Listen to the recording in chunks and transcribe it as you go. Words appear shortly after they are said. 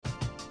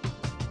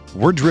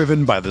We're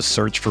driven by the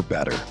search for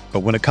better. But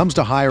when it comes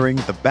to hiring,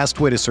 the best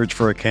way to search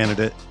for a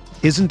candidate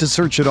isn't to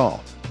search at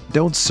all.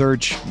 Don't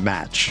search,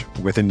 match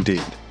with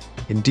Indeed.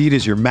 Indeed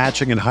is your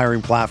matching and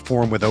hiring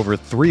platform with over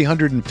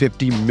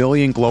 350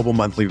 million global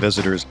monthly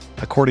visitors,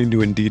 according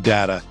to Indeed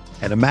data,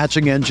 and a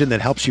matching engine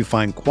that helps you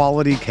find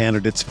quality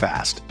candidates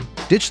fast.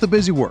 Ditch the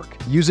busy work.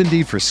 Use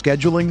Indeed for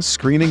scheduling,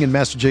 screening, and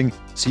messaging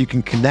so you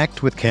can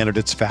connect with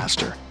candidates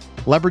faster.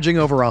 Leveraging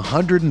over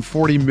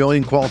 140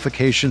 million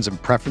qualifications and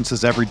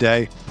preferences every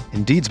day,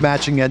 Indeed's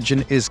matching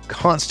engine is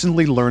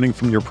constantly learning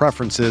from your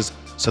preferences,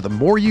 so the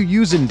more you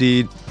use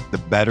Indeed, the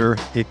better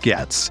it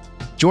gets.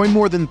 Join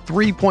more than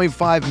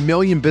 3.5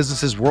 million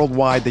businesses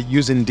worldwide that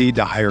use Indeed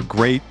to hire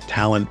great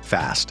talent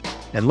fast.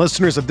 And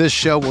listeners of this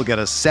show will get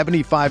a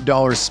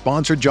 $75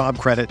 sponsored job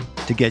credit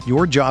to get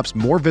your jobs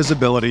more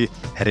visibility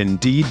at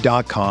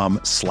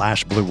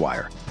Indeed.com/Blue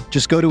Wire.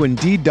 Just go to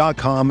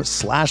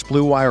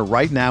Indeed.com/Blue Wire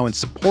right now and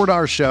support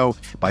our show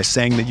by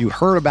saying that you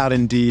heard about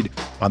Indeed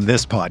on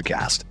this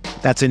podcast.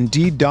 That's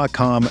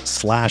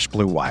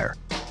Indeed.com/Blue Wire.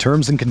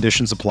 Terms and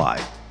conditions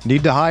apply.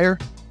 Need to hire?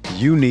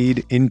 You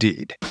need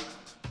Indeed.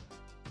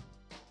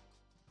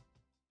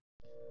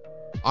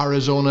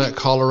 Arizona,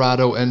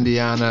 Colorado,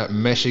 Indiana,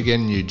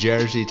 Michigan, New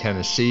Jersey,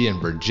 Tennessee,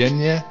 and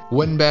Virginia.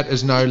 WynnBET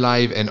is now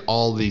live in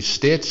all these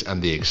states,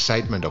 and the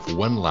excitement of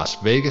Wynn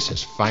Las Vegas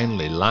has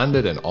finally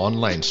landed in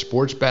online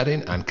sports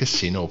betting and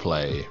casino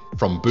play.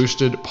 From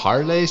boosted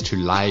parlays to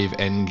live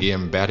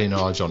in-game betting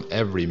odds on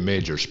every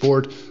major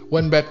sport,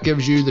 WynnBET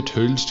gives you the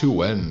tools to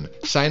win.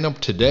 Sign up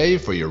today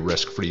for your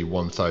risk-free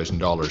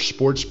 $1,000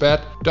 sports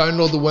bet.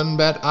 Download the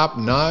WynnBET app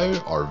now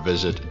or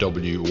visit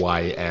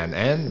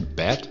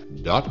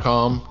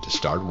wynnbet.com to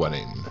start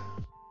winning.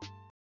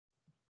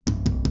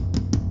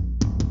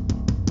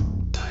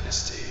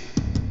 Dynasty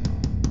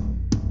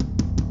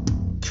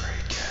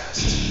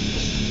Tradecast.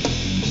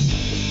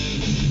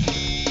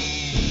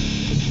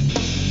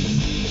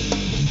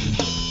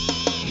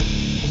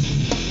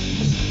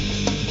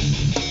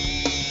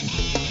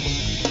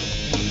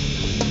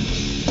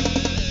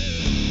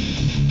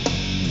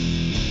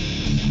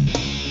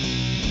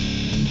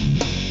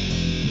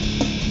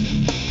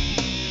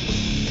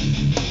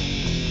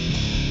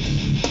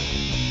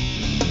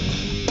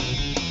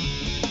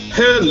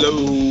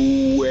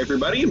 Hello,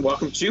 everybody, and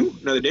welcome to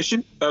another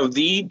edition of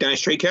the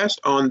Dynasty Tradecast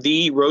on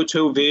the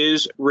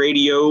RotoViz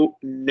Radio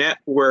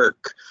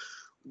Network.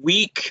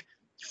 Week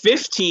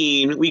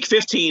 15,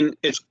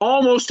 it's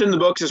almost in the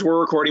books as we're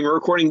recording. We're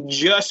recording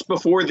just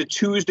before the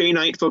Tuesday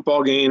night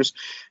football games.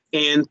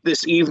 And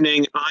this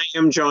evening, I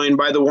am joined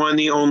by the one,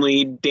 the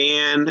only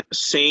Dan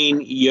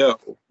Saint-Yo.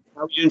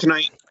 How are you doing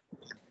tonight?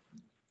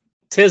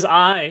 Tis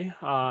I,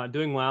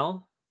 doing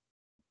well.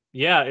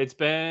 Yeah, it's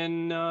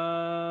been...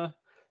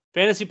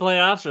 fantasy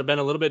playoffs have been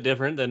a little bit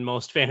different than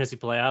most fantasy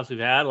playoffs we've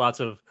had. Lots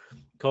of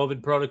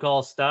COVID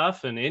protocol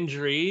stuff and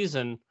injuries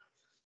and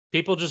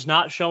people just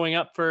not showing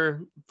up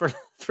for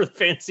the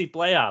fantasy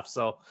playoffs.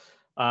 So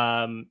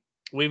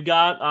we've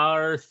got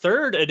our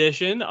third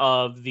edition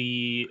of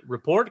the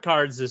report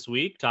cards this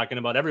week, talking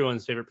about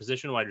everyone's favorite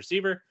position, wide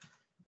receiver.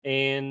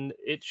 And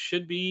it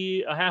should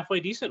be a halfway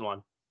decent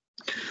one.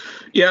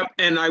 Yeah,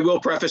 and I will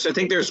preface, I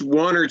think there's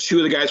one or two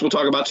of the guys we'll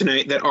talk about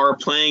tonight that are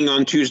playing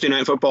on Tuesday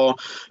Night Football.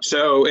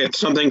 So if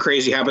something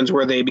crazy happens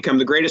where they become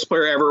the greatest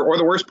player ever or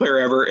the worst player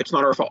ever, it's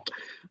not our fault.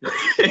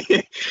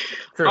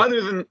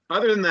 Other than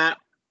that,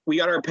 we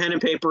got our pen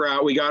and paper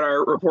out. We got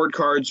our report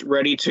cards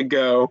ready to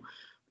go.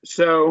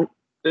 So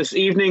this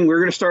evening, we're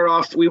going to start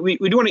off. We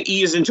do want to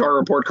ease into our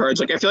report cards.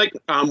 Like I feel like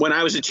when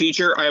I was a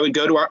teacher, I would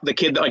go to the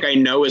kid that I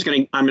know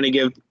I'm going to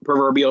give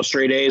proverbial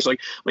straight A's.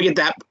 Like let me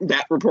get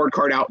that report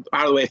card out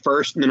of the way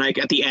first, and then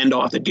at the end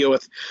I'll have to deal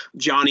with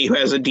Johnny who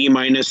has a D-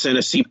 and a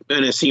C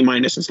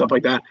and stuff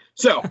like that.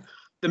 So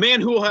the man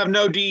who will have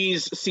no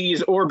D's,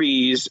 C's, or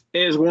B's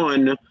is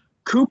one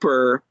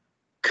Cooper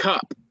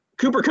Kupp.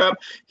 Cooper Kupp,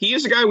 he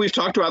is a guy we've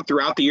talked about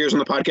throughout the years on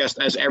the podcast,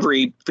 as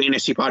every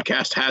fantasy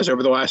podcast has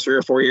over the last 3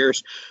 or 4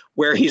 years,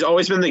 where he's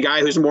always been the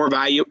guy who's more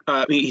value.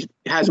 He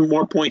has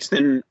more points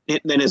than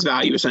his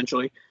value,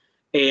 essentially.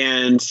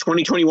 And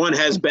 2021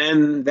 has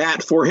been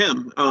that for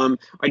him. I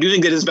do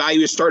think that his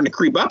value is starting to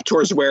creep up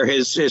towards where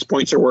his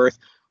points are worth.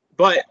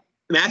 But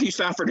Matthew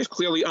Stafford has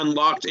clearly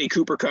unlocked a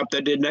Cooper Kupp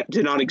that did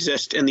not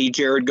exist in the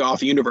Jared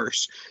Goff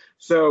universe.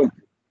 So,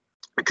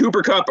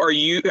 Cooper Kupp, are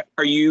you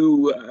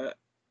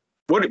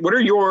What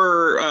are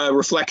your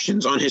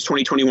reflections on his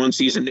 2021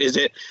 season? Is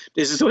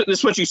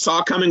this what you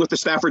saw coming with the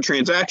Stafford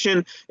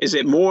transaction? Is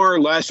it more or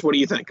less? What do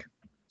you think?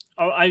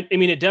 Oh, I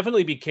mean, it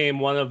definitely became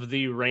one of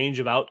the range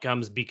of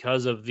outcomes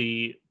because of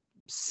the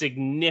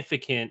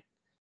significant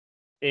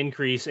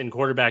increase in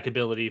quarterback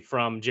ability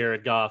from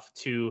Jared Goff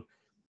to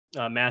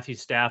Matthew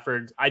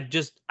Stafford. I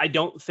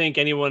don't think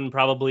anyone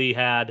probably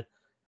had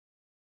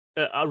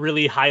a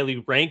really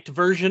highly ranked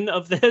version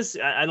of this.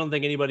 I don't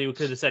think anybody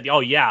could have said, oh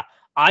yeah,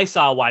 I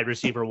saw wide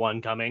receiver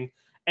 1 coming.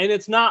 And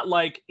it's not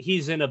like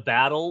he's in a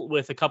battle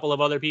with a couple of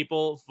other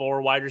people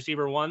for wide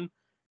receiver 1.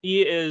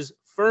 He is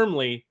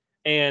firmly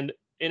and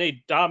in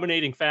a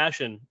dominating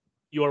fashion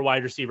your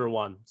wide receiver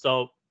 1.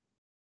 So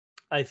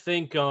I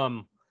think,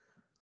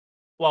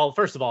 well,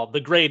 first of all, the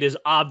grade is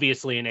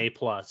obviously an A+.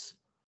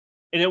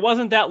 And it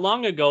wasn't that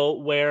long ago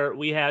where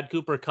we had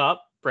Cooper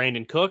Kupp,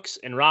 Brandon Cooks,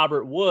 and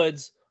Robert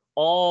Woods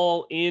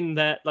all in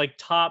that like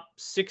top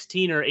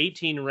 16 or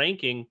 18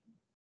 ranking.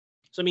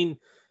 So, I mean,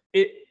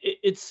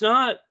 it's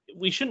not,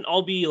 we shouldn't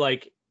all be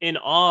like in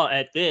awe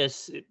at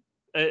this,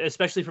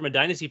 especially from a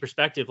dynasty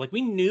perspective. Like,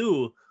 we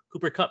knew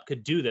Cooper Kupp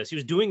could do this. He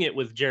was doing it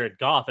with Jared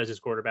Goff as his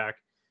quarterback,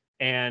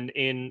 and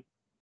in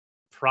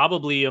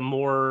probably a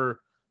more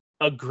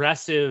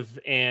aggressive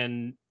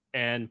and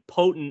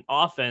potent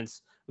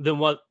offense than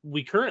what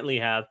we currently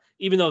have,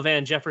 even though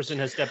Van Jefferson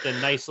has stepped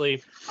in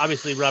nicely.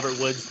 Obviously, Robert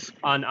Woods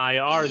on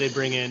IR, they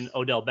bring in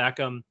Odell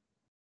Beckham,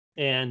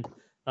 and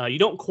you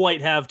don't quite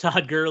have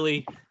Todd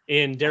Gurley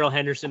in Darrell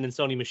Henderson and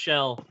Sony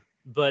Michel,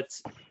 but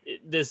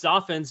this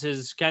offense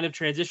has kind of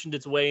transitioned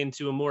its way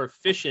into a more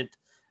efficient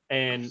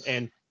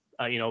and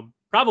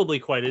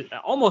probably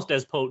almost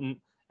as potent,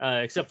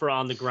 except for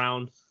on the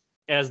ground,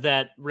 as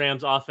that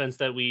Rams offense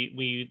that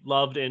we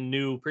loved and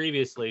knew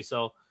previously.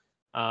 So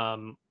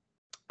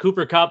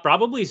Cooper Kupp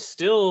probably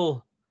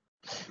still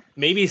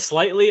maybe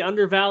slightly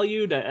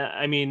undervalued.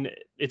 I mean,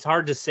 it's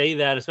hard to say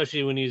that,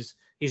 especially when he's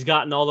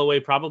gotten all the way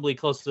probably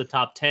close to the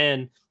top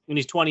 10 when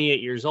he's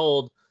 28 years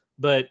old.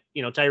 But,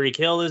 Tyreek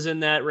Hill is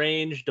in that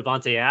range.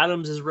 Devontae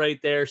Adams is right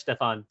there.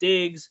 Stephon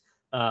Diggs.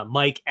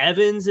 Mike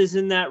Evans is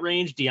in that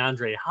range.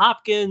 DeAndre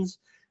Hopkins.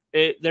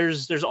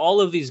 There's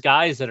all of these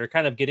guys that are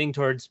kind of getting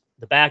towards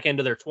the back end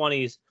of their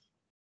 20s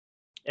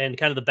and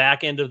kind of the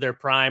back end of their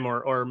prime,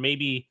 or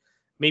maybe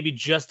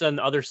just on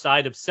the other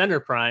side of center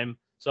prime.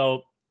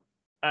 So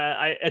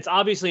it's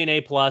obviously an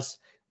A+.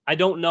 I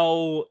don't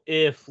know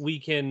if we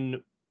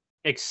can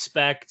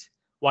expect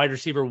wide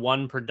receiver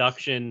 1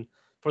 production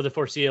for the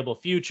foreseeable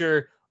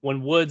future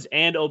when Woods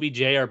and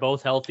OBJ are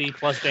both healthy,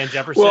 plus Van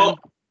Jefferson. Well,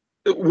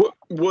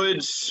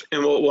 Woods,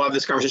 and we'll have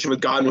this conversation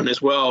with Godwin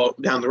as well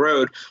down the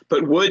road,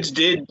 but Woods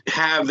did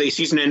have a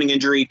season-ending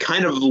injury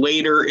kind of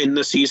later in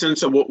the season,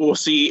 so we'll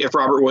see if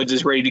Robert Woods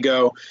is ready to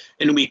go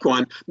in week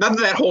 1. Not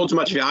that holds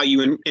much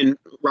value in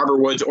Robert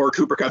Woods or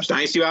Cooper Kupp's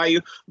dynasty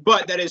value,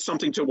 but that is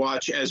something to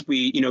watch as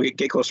we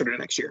get closer to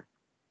next year.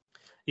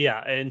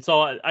 Yeah, and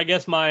so I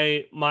guess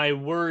my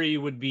worry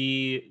would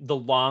be the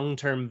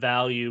long-term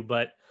value,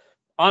 but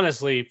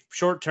honestly,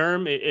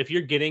 short-term, if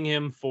you're getting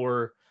him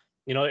for,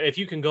 if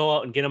you can go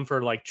out and get him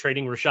for like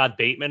trading Rashad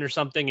Bateman or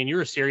something, and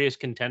you're a serious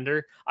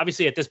contender,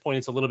 obviously at this point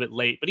it's a little bit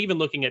late, but even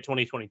looking at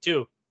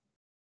 2022,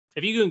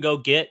 if you can go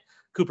get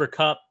Cooper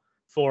Kupp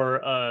for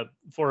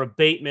a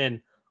Bateman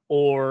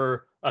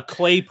or a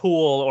Claypool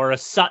or a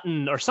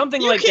Sutton or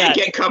something like that. You can't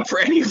get Kupp for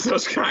any of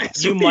those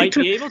guys. You might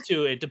be able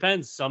to. It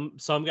depends.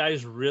 Some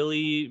guys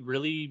really,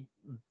 really,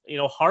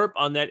 harp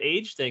on that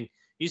age thing.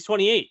 He's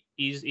 28.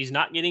 He's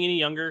not getting any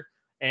younger,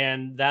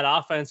 and that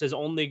offense is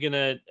only going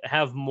to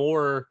have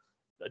more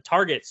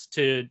targets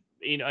to,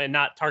 and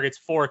not targets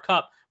for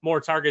Kupp, more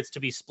targets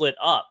to be split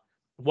up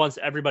once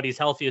everybody's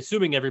healthy,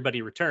 assuming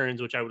everybody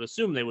returns, which I would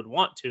assume they would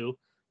want to,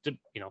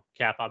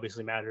 cap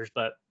obviously matters,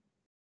 but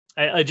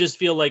I just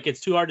feel like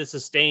it's too hard to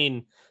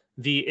sustain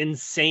the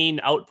insane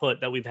output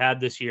that we've had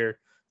this year,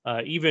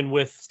 even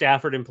with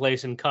Stafford in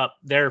place and Kupp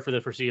there for the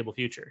foreseeable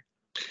future.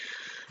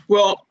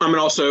 Well, I'm going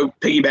to also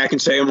piggyback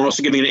and say I'm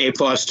also giving an A+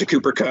 to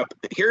Cooper Kupp.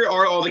 Here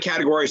are all the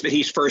categories that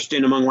he's first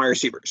in among wide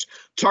receivers: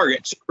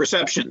 targets,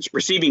 receptions,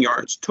 receiving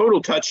yards,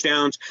 total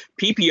touchdowns,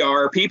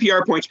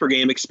 PPR points per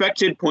game,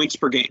 expected points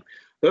per game.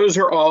 Those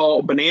are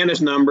all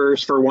bananas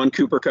numbers for one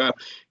Cooper Kupp.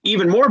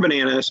 Even more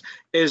bananas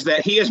is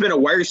that he has been a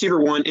wide receiver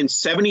 1 in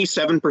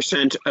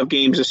 77% of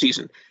games this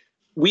season.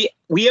 We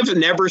have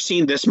never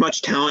seen this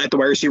much talent at the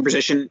wide receiver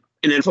position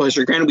in NFL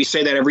history. Granted, we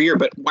say that every year,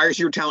 but wide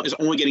receiver talent is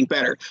only getting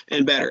better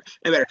and better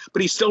and better.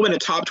 But he's still been a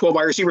top 12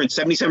 wide receiver in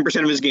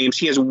 77% of his games.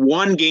 He has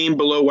one game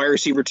below wide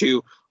receiver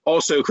 2.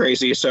 Also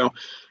crazy. So,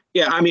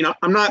 yeah, I mean,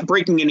 I'm not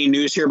breaking any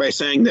news here by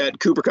saying that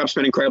Cooper Kupp's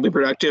been incredibly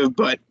productive,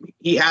 but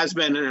he has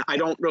been, and I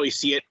don't really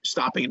see it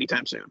stopping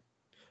anytime soon.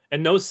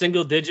 And no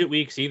single-digit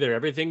weeks either.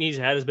 Everything he's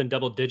had has been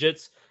double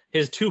digits.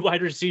 His 2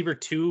 wide receiver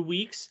 2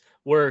 weeks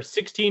were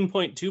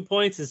 16.2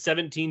 points and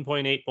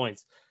 17.8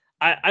 points.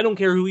 I don't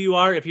care who you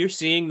are. If you're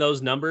seeing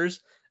those numbers,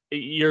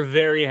 you're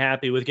very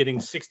happy with getting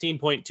 16.2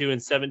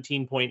 and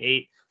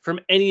 17.8 from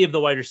any of the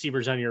wide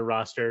receivers on your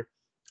roster.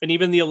 And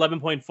even the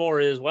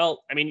 11.4 is,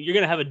 well, I mean, you're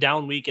going to have a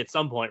down week at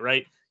some point,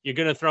 right? You're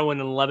going to throw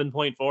in an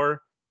 11.4.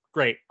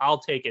 Great. I'll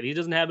take it. He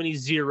doesn't have any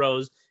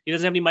zeros. He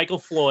doesn't have any Michael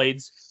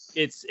Floyds.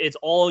 It's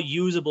all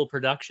usable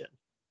production.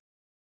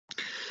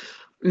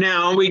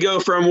 Now we go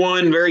from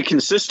one very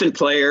consistent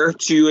player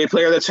to a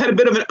player that's had a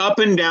bit of an up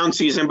and down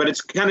season, but it's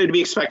kind of to be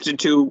expected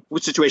to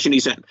what situation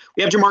he's in.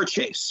 We have Ja'Marr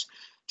Chase.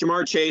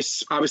 Ja'Marr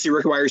Chase, obviously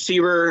rookie wide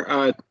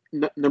receiver,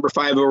 number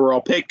 5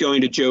 overall pick, going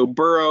to Joe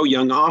Burrow,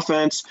 young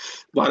offense,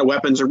 a lot of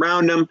weapons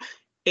around him.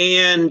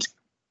 And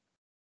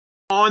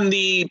on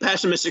the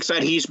pessimistic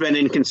side, he's been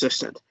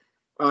inconsistent.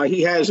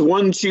 He has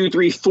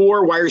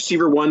 4 wide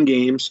receiver 1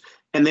 games,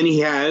 and then he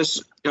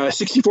has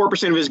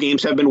 64% of his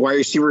games have been wide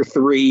receiver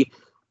 3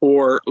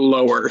 or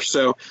lower.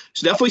 So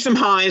definitely some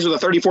highs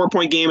with a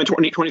 34-point game, a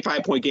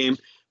 25-point game,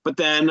 but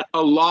then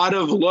a lot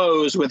of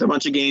lows with a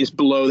bunch of games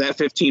below that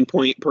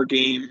 15-point per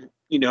game,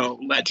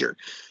 ledger.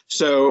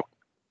 So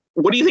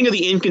what do you think of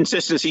the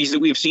inconsistencies that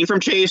we've seen from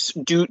Chase?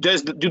 Do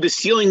the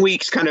ceiling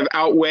weeks kind of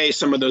outweigh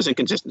some of those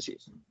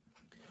inconsistencies?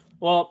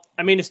 Well,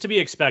 I mean, it's to be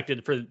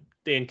expected for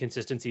the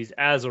inconsistencies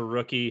as a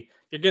rookie.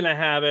 You're going to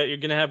have it. You're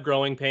going to have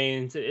growing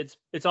pains.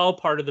 It's all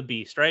part of the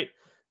beast, right?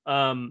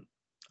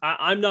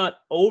 I'm not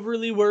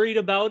overly worried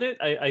about it.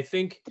 I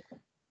think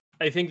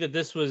that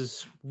this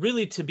was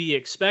really to be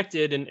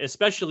expected, and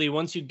especially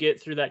once you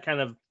get through that kind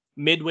of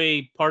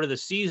midway part of the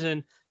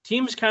season,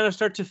 teams kind of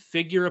start to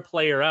figure a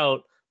player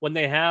out when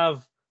they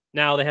have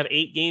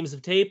 8 games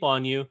of tape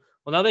on you.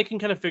 Well, now they can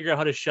kind of figure out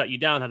how to shut you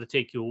down, how to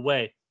take you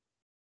away.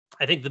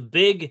 I think the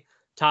big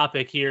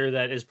topic here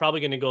that is probably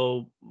going to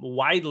go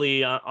widely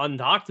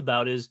untalked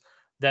about is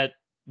that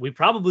we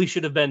probably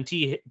should have been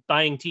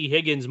buying T.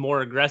 Higgins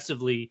more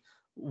aggressively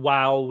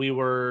while we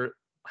were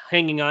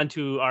hanging on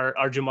to our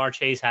Ja'Marr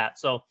Chase hat.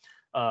 So,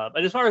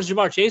 but as far as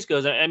Ja'Marr Chase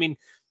goes, I mean,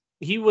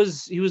 he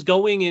was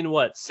going in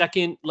late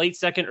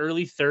second,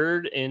 early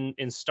third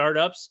in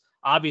startups.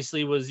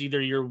 Obviously was either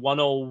your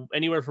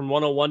anywhere from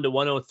 101 to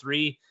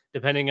 103,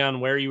 depending on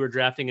where you were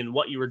drafting and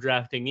what you were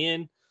drafting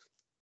in.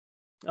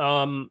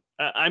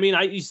 I mean,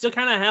 you still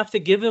kind of have to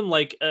give him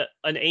like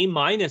an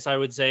A-, I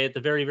would say, at the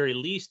very, very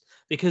least,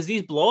 because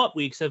these blow-up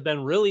weeks have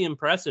been really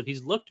impressive.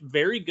 He's looked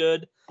very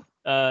good.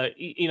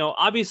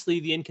 Obviously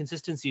the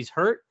inconsistencies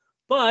hurt,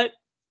 but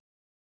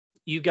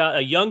you got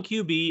a young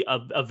QB,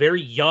 a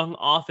very young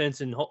offense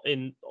in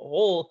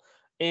whole.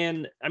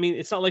 And I mean,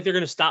 it's not like they're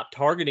going to stop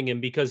targeting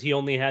him because he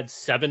only had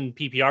 7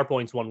 PPR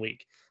points one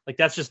week. Like,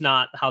 that's just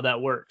not how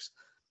that works.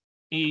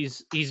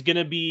 He's going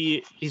to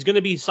be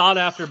sought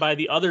after by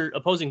the other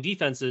opposing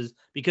defenses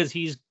because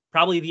he's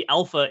probably the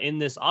alpha in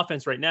this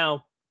offense right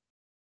now.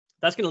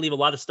 That's going to leave a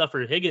lot of stuff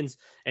for Higgins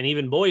and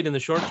even Boyd in the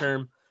short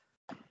term.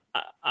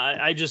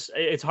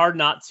 It's hard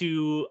not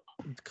to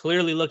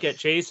clearly look at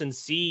Chase and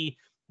see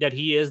that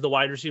he is the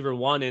wide receiver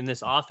 1 in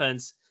this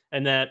offense,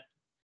 and that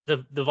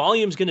the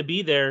volume's going to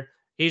be there.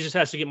 He just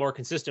has to get more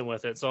consistent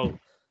with it. So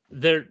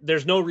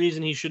there's no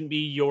reason he shouldn't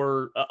be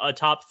a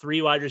top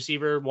 3 wide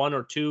receiver. 1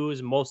 or 2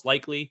 is most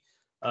likely.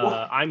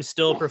 I'm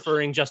still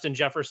preferring Justin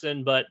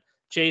Jefferson, but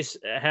Chase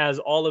has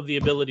all of the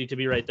ability to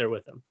be right there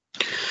with him.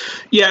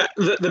 Yeah,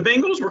 the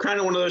Bengals were kind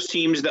of one of those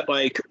teams that,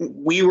 like,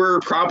 we were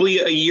probably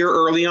a year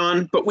early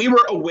on, but we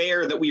were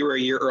aware that we were a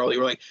year early.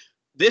 We're like,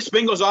 this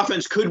Bengals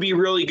offense could be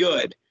really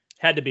good.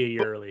 Had to be a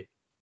year early.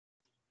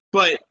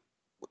 But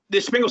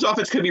this Bengals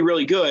offense could be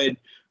really good,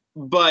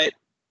 but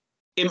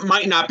it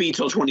might not be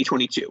till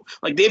 2022.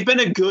 Like, they've been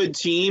a good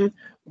team,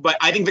 but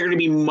I think they're going to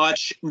be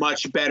much,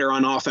 much better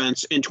on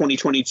offense in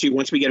 2022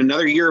 once we get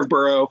another year of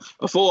Burrow,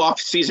 a full off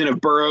season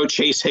of Burrow,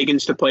 Chase,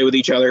 Higgins to play with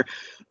each other.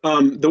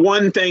 The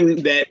one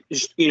thing that,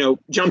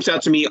 jumps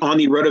out to me on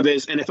the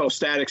RotoViz NFL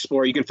Stat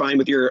Explorer you can find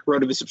with your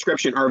RotoViz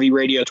subscription, RV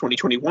Radio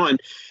 2021,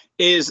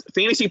 is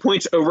fantasy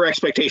points over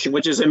expectation,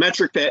 which is a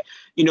metric that,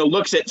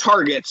 looks at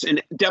targets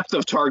and depth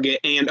of target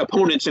and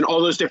opponents and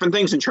all those different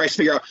things and tries to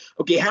figure out,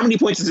 okay, how many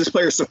points is this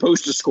player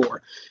supposed to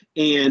score?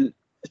 And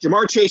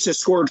Ja'Marr Chase has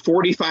scored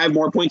 45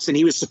 more points than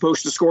he was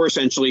supposed to score,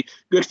 essentially.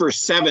 Good for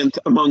 7th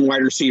among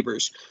wide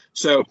receivers.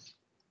 So,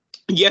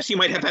 yes, he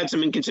might have had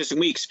some inconsistent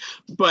weeks,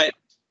 but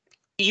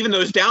even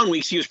those down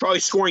weeks, he was probably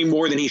scoring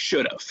more than he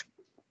should have.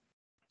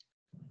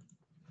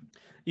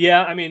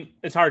 Yeah, I mean,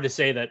 it's hard to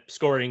say that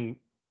scoring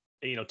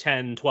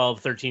 10, 12,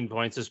 13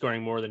 points is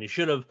scoring more than he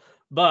should have.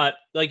 But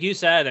like you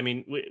said, I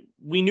mean,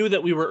 we knew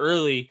that we were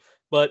early,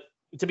 but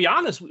to be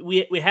honest,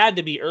 we had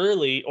to be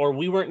early or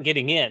we weren't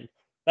getting in.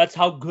 That's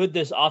how good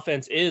this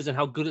offense is and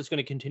how good it's going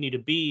to continue to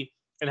be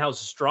and how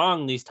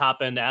strong these top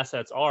end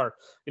assets are.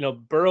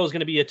 Burrow is going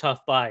to be a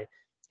tough buy.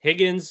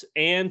 Higgins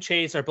and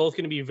Chase are both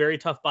going to be very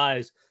tough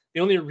buys. The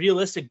only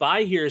realistic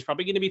buy here is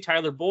probably going to be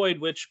Tyler Boyd,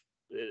 which,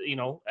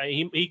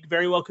 he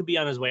very well could be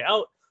on his way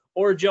out,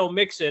 or Joe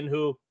Mixon,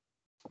 who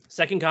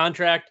second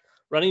contract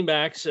running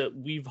backs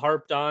we've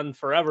harped on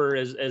forever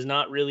as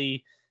not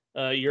really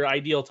your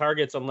ideal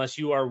targets unless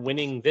you are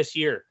winning this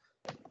year.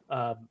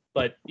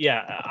 But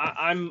yeah,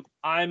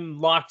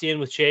 I'm locked in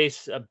with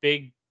Chase, a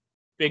big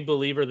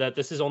believer that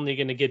this is only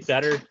going to get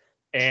better,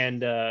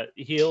 and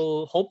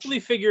he'll hopefully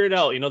figure it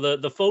out.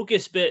 The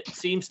focus bit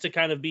seems to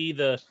kind of be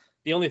the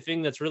only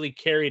thing that's really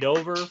carried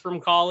over from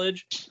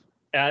college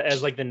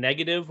as like the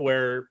negative,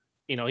 where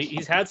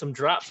he's had some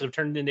drops that have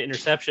turned into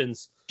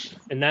interceptions,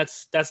 and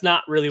that's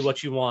not really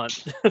what you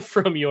want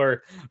from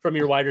your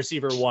wide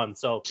receiver 1.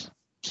 So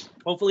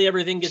hopefully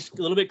everything gets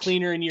a little bit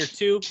cleaner in year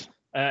 2,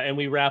 and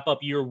we wrap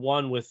up year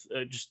 1 with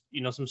just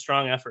some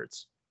strong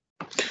efforts.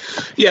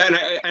 Yeah, and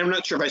I'm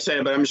not sure if I said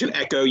it, but I'm just going to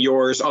echo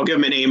yours. I'll give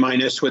him an A-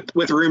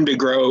 with room to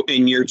grow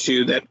in year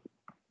 2. That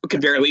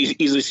could very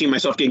easily see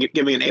myself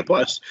giving an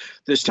A+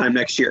 this time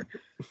next year.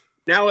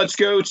 Now let's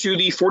go to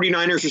the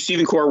 49ers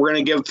receiving core. We're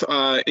going to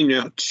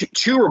give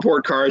 2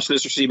 report cards to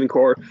this receiving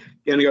core.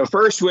 Going to go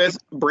first with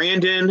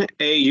Brandon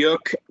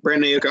Ayuk.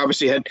 Brandon Ayuk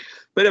obviously had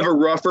bit of a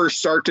rougher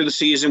start to the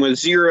season with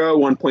 0,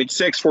 1.6,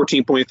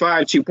 14.5,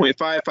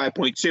 2.5,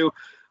 5.2,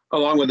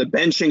 along with a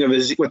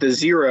benching with a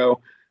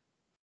 0.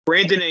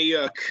 Brandon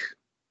Aiyuk,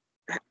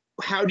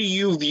 how do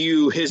you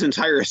view his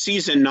entire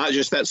season, not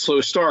just that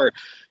slow start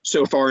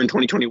so far in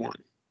 2021?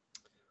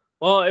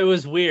 Well, it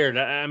was weird.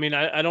 I mean,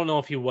 I don't know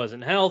if he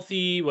wasn't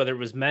healthy, whether it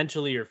was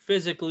mentally or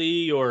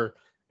physically, or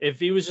if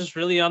he was just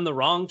really on the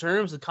wrong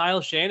terms with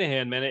Kyle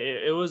Shanahan, man.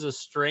 It was a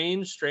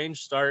strange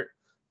start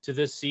to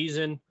this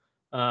season.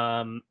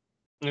 And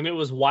it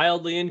was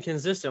wildly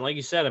inconsistent. Like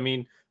you said, I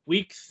mean,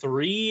 week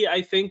 3,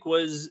 I think,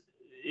 was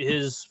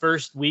his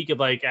first week of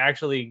like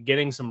actually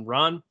getting some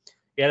run.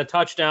 He had a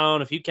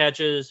touchdown, a few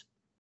catches,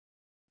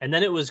 and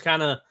then it was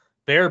kind of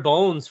bare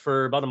bones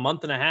for about a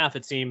month and a half,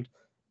 it seemed.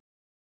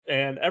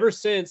 And ever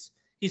since,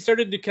 he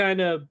started to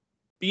kind of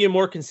be a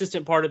more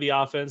consistent part of the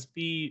offense,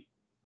 be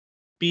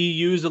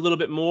used a little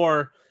bit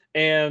more.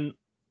 And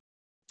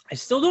I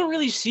still don't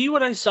really see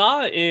what I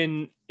saw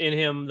in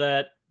him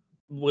that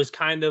was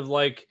kind of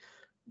like,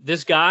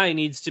 this guy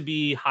needs to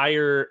be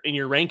higher in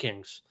your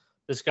rankings.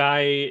 This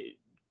guy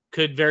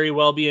could very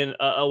well be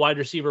a wide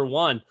receiver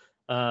 1.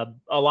 A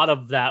lot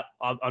of that,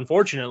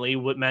 unfortunately,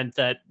 meant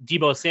that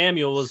Deebo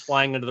Samuel was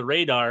flying under the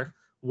radar,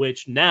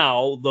 which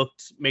now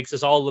makes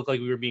us all look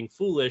like we were being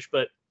foolish.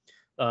 But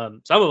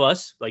some of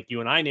us, like you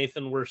and I,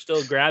 Nathan, were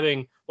still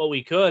grabbing what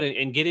we could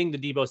and getting the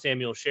Deebo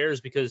Samuel shares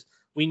because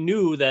we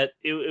knew that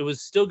it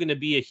was still going to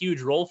be a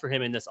huge role for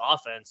him in this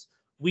offense.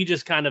 We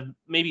just kind of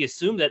maybe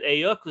assumed that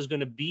Aiyuk was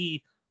going to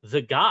be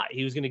the guy.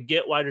 He was going to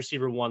get wide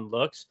receiver 1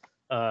 looks.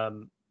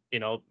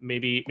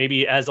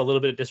 Maybe as a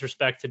little bit of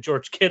disrespect to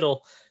George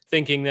Kittle,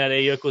 thinking that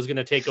Aiyuk was going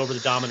to take over the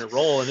dominant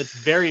role, and it's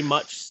very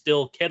much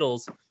still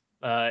Kittle's.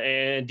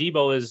 And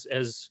Deebo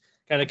has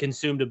kind of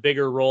consumed a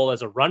bigger role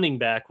as a running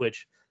back,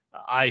 which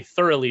I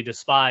thoroughly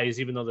despise,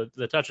 even though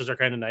the touches are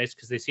kind of nice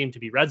because they seem to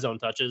be red zone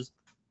touches.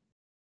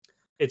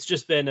 It's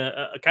just been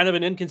a kind of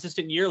an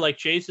inconsistent year like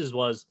Chase's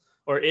was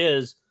or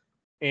is.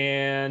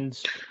 And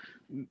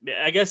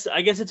I guess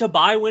it's a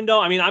buy window.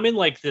 I mean, I'm in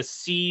like the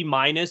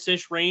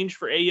C-ish range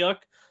for Aiyuk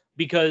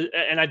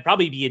and I'd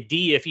probably be a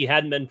D if he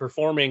hadn't been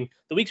performing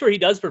the weeks where he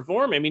does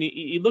perform. I mean,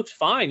 he looks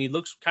fine. He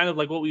looks kind of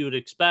like what we would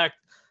expect.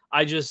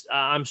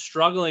 I'm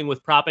struggling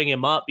with propping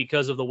him up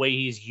because of the way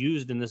he's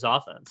used in this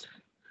offense.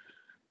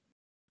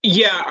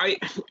 Yeah,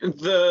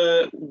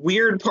 the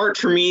weird part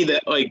for me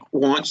that like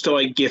wants to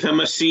like give him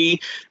a C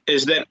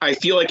is that I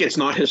feel like it's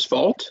not his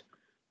fault.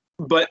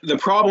 But the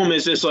problem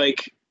is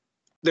like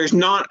there's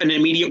not an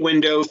immediate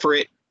window for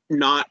it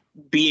not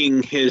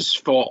being his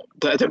fault.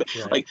 Right.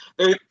 Like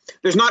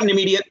there's not an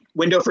immediate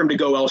window for him to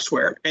go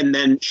elsewhere and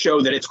then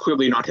show that it's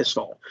clearly not his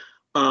fault.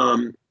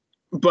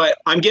 But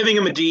I'm giving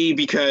him a D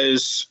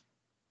because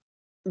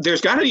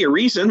there's got to be a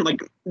reason.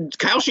 Like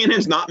Kyle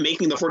Shanahan's not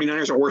making the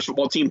 49ers a worse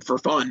football team for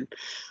fun.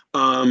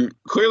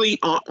 Clearly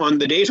on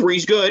the days where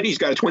he's good, he's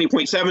got a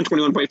 20.7,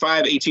 21.5,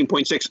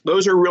 18.6.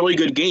 Those are really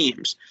good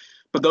games,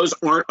 but those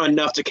aren't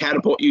enough to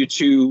catapult you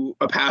to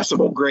a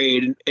passable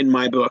grade in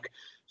my book.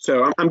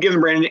 So I'm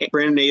giving Brandon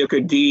Aiyuk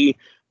a D.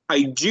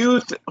 I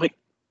do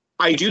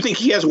think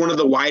he has one of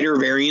the wider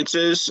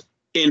variances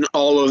in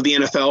all of the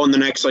NFL in the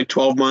next like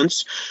 12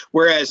 months.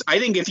 Whereas I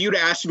think if you'd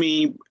asked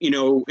me, in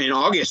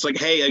August, like,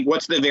 hey, like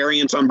what's the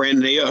variance on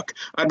Brandon Aiyuk?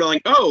 I'd be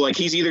like, oh, like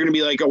he's either going to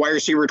be like a wide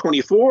receiver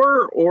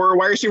 24 or a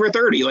wide receiver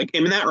 30, like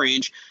him in that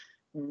range.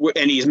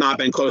 And he's not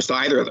been close to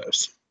either of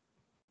those.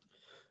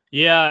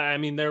 Yeah. I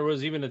mean, there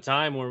was even a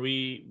time where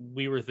we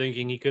were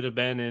thinking he could have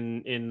been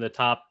in the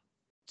top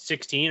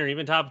 16 or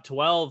even top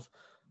 12,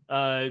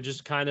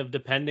 just kind of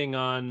depending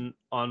on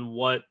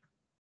what,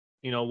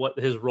 what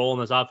his role in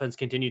this offense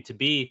continued to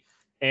be.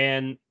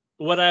 And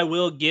what I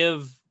will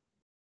give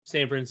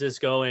San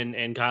Francisco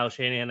and Kyle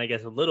Shanahan, I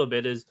guess, a little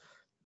bit is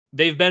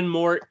they've been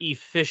more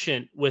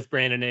efficient with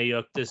Brandon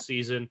Aiyuk this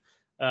season.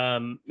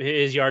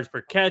 His yards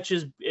per catch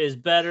is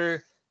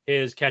better.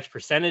 His catch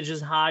percentage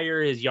is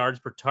higher. His yards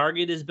per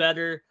target is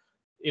better.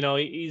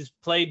 He's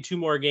played 2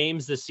 more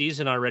games this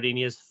season already, and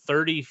he has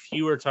 30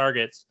 fewer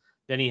targets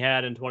than he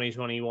had in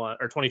 2021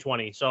 or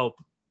 2020. So,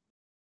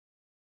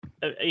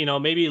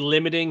 maybe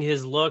limiting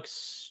his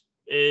looks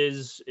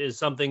is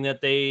something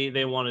that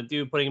they want to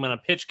do, putting him on a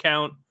pitch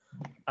count.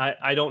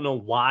 I don't know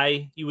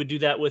why you would do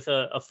that with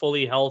a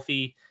fully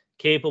healthy,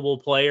 capable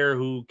player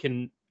who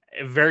can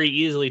very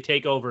easily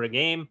take over a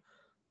game.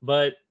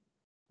 But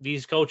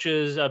these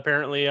coaches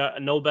apparently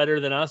know better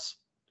than us.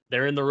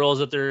 They're in the roles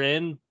that they're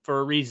in for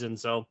a reason.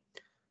 So,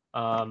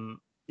 I'm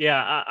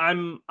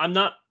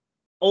not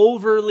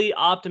overly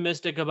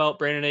optimistic about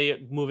Brandon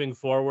Aiyuk moving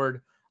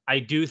forward. I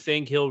do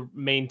think he'll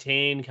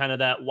maintain kind of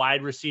that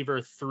wide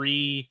receiver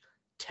 3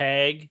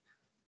 tag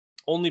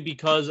only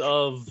because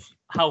of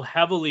how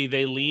heavily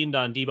they leaned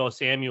on Deebo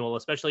Samuel,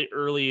 especially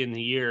early in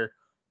the year.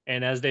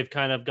 And as they've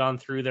kind of gone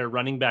through their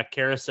running back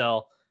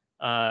carousel,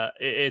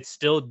 it's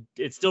still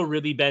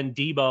really been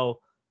Deebo,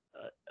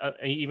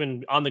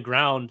 even on the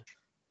ground,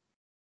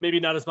 maybe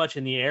not as much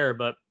in the air,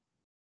 but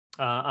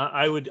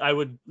I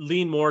would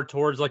lean more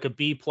towards like a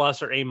B+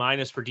 or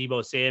A- for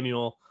Deebo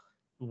Samuel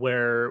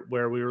where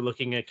we were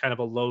looking at kind of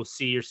a low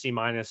C or C-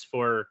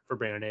 for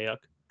Brandon Ayuk.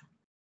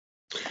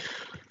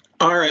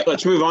 All right,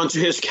 let's move on to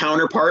his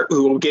counterpart,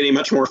 who will get a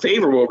much more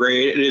favorable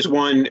grade. It is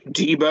one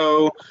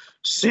Deebo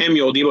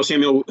Samuel. Deebo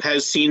Samuel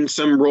has seen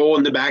some role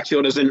in the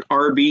backfield as an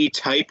RB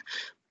type,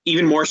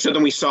 even more so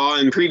than we saw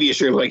in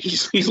previous year. Like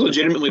he's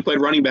legitimately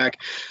played running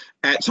back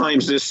at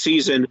times this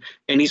season,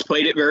 and he's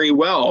played it very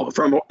well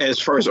from as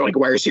far as like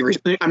wide receivers.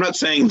 I'm not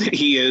saying that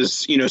he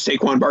is,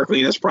 Saquon Barkley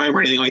in his prime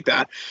or anything like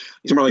that.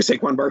 He's more like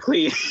Saquon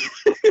Barkley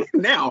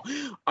now.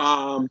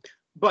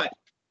 But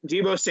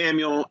Deebo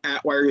Samuel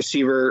at wide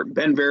receiver,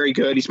 been very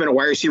good. He's been a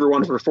wide receiver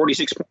 1 for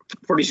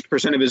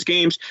 46% of his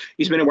games.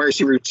 He's been a wide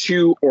receiver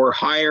 2 or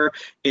higher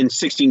in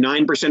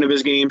 69% of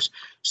his games.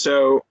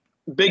 So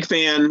big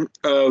fan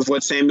of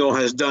what Samuel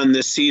has done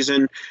this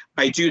season.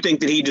 I do think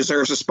that he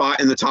deserves a spot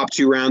in the top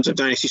 2 rounds of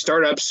Dynasty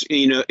startups.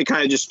 It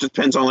kind of just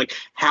depends on like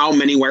how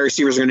many wide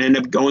receivers are going to end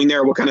up going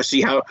there. We'll kind of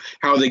see how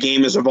the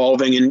game is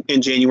evolving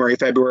in January,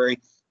 February.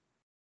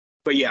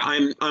 But yeah,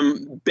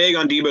 I'm big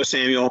on Deebo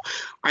Samuel.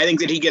 I think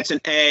that he gets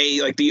an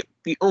A. Like the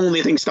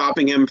only thing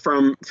stopping him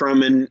from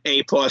an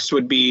A+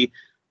 would be,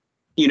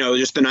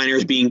 just the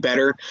Niners being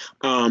better.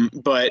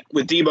 But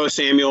with Deebo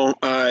Samuel,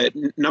 I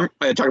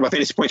talked about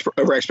fantasy points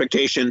over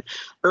expectation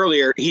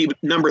earlier. He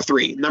number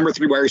three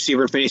wide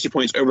receiver in fantasy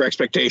points over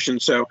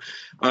expectation. So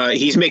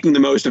he's making the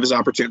most of his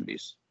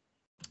opportunities.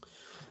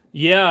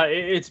 Yeah,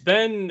 it's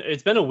been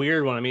a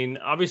weird one. I mean,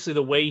 obviously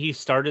the way he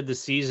started the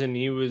season,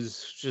 he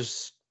was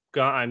just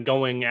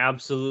going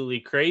absolutely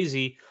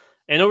crazy.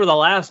 And over the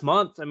last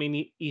month, I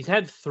mean, he's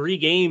had 3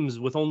 games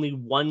with only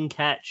 1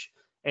 catch.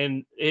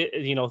 And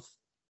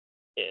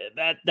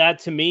that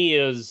to me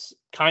is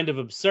kind of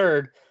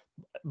absurd,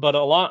 but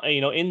a lot,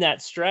 in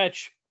that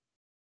stretch,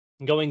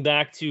 going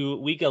back to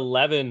week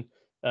 11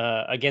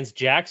 against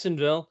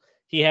Jacksonville,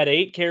 he had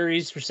 8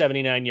 carries for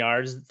 79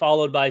 yards,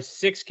 followed by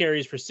 6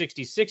 carries for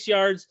 66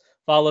 yards,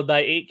 followed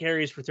by 8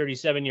 carries for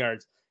 37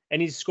 yards.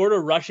 And he's scored a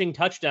rushing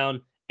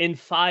touchdown in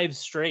 5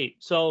 straight.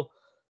 So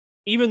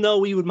even though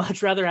we would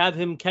much rather have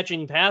him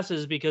catching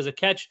passes because a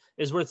catch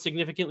is worth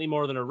significantly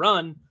more than a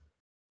run,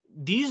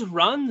 these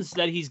runs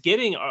that he's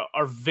getting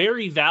are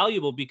very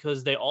valuable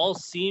because they all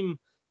seem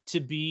to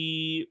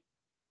be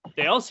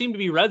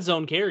red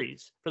zone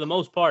carries for the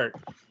most part,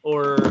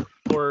 or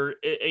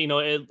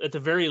at the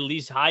very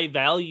least high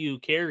value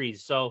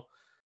carries. So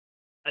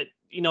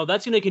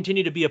that's going to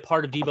continue to be a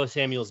part of Deebo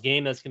Samuel's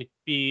game. That's going to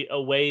be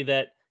a way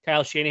that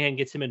Kyle Shanahan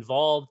gets him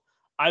involved.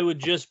 I would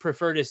just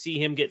prefer to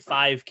see him get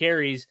 5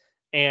 carries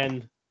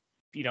and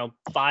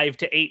 5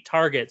 to 8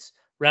 targets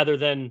rather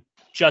than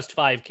just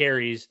 5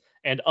 carries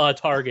and a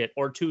target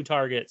or 2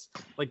 targets.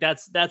 Like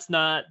that's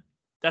not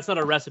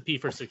a recipe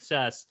for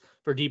success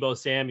for Deebo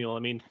Samuel. I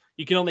mean,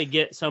 you can only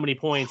get so many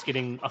points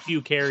getting a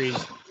few carries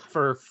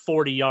for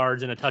 40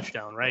 yards and a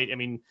touchdown, right? I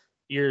mean,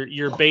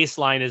 your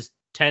baseline is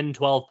 10,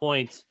 12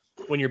 points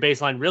when your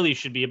baseline really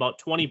should be about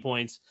 20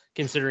 points,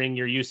 considering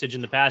your usage in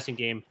the passing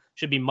game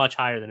should be much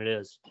higher than it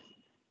is.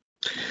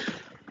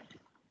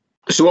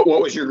 So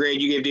what was your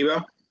grade you gave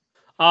Deebo?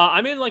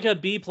 I'm in like a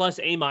B+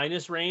 A-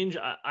 range.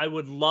 I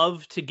would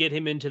love to get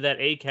him into that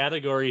A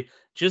category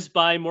just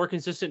by more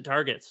consistent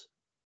targets.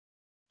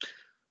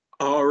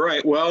 All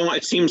right. Well,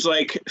 it seems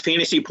like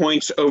fantasy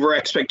points over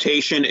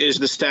expectation is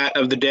the stat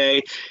of the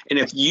day. And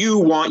if you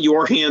want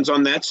your hands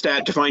on that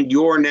stat to find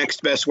your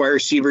next best wide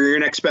receiver, your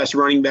next best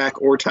running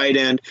back or tight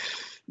end,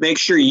 make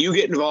sure you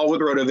get involved with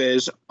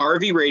RotoViz.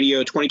 RV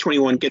Radio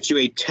 2021 gets you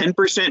a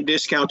 10%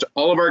 discount to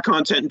all of our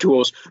content and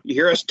tools. You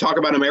hear us talk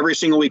about them every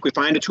single week. We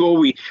find a tool,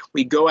 we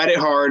go at it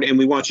hard, and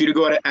we want you to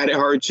go at it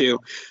hard too.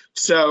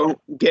 So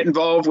get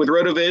involved with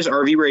RotoViz,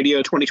 RV Radio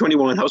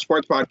 2021, House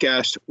Sports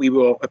Podcast. We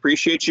will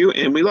appreciate you,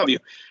 and we love you.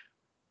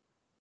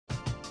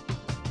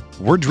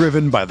 We're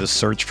driven by the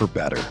search for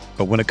better.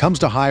 But when it comes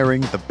to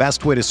hiring, the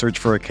best way to search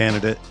for a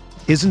candidate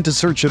isn't to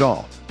search at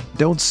all.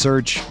 Don't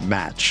search,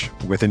 match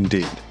with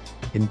Indeed.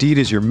 Indeed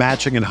is your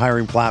matching and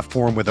hiring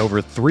platform with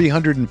over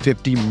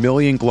 350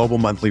 million global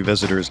monthly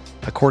visitors,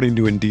 according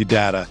to Indeed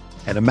data,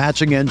 and a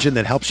matching engine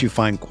that helps you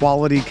find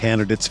quality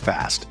candidates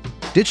fast.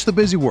 Ditch the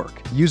busy work.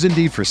 Use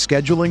Indeed for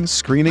scheduling,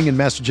 screening, and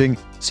messaging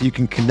so you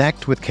can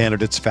connect with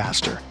candidates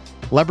faster.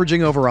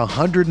 Leveraging over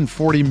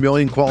 140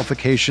 million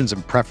qualifications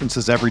and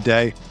preferences every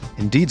day,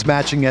 Indeed's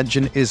matching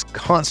engine is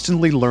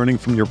constantly learning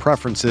from your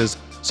preferences,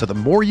 so the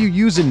more you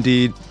use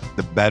Indeed,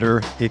 the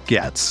better it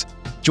gets.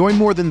 Join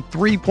more than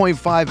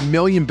 3.5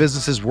 million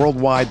businesses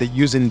worldwide that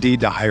use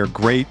Indeed to hire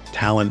great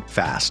talent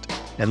fast.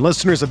 And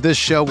listeners of this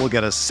show will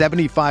get a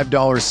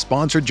 $75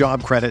 sponsored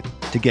job credit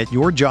to get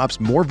your jobs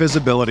more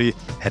visibility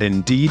at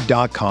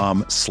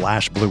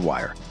Indeed.com/Blue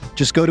Wire.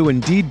 Just go to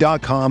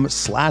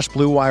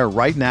Indeed.com/Blue Wire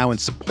right now and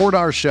support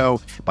our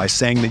show by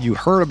saying that you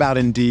heard about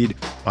Indeed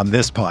on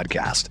this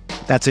podcast.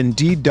 That's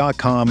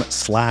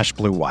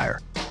Indeed.com/Blue Wire.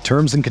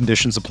 Terms and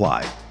conditions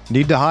apply.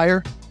 Need to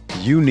hire?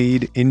 You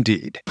need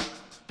Indeed.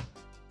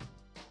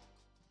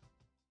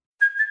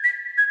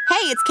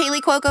 Hey, it's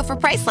Kaylee Cuoco for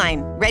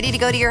Priceline. Ready to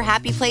go to your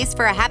happy place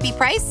for a happy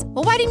price?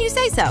 Well, why didn't you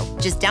say so?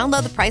 Just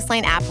download the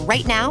Priceline app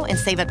right now and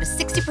save up to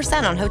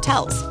 60% on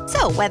hotels.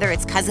 So whether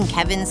it's Cousin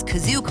Kevin's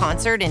Kazoo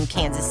Concert in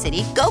Kansas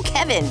City, go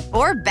Kevin,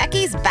 or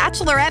Becky's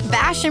Bachelorette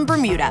Bash in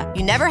Bermuda,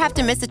 you never have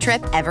to miss a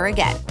trip ever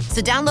again.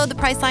 So download the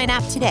Priceline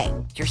app today.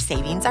 Your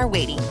savings are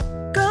waiting.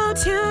 Go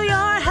to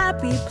your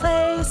happy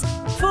place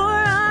for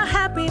a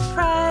happy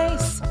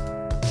price.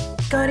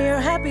 Go to your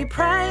happy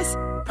price,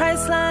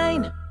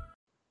 Priceline.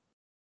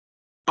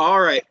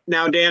 All right.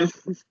 Now, Dan,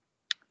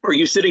 are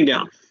you sitting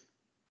down?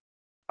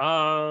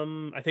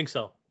 I think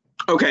so.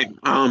 Okay.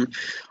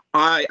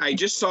 I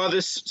just saw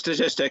this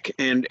statistic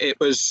and it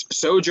was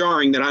so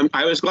jarring that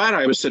I was glad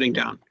I was sitting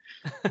down.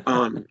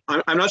 I'm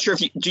not sure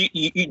if do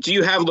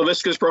you have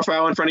Laviska's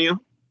profile in front of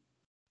you?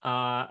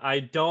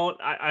 I don't.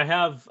 I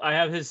have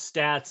his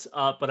stats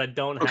up, but I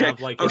don't have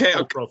his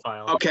full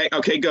profile. Okay,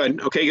 good.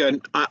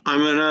 I'm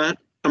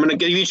gonna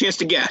give you a chance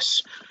to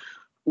guess.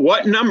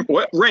 What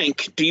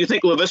rank do you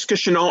think Laviska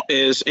Shenault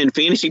is in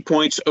fantasy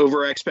points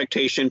over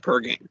expectation per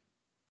game?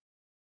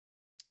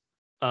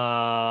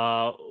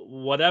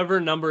 Whatever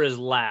number is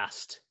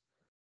last.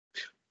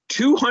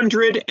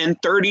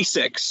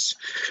 236.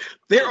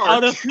 There are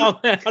out of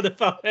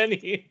how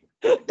many?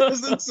 It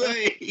doesn't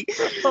say.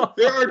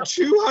 There are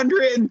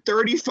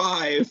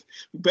 235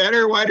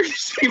 better wide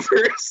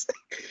receivers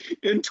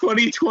in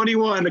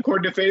 2021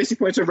 according to fantasy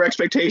points over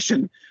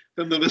expectation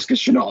than Laviska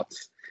Shenault.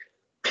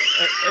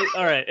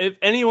 All right, if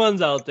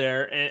anyone's out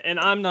there, and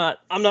I'm not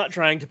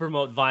trying to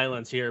promote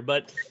violence here,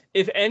 but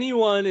if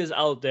anyone is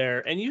out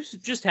there and you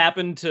just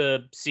happen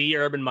to see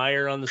Urban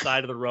Meyer on the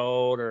side of the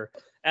road or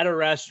at a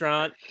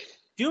restaurant,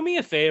 do me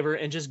a favor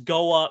and just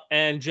go up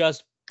and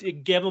just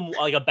give him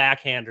like a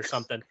backhand or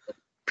something.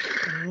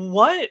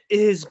 What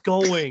is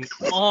going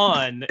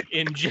on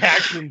in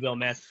Jacksonville,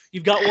 man?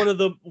 You've got one of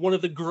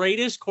the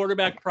greatest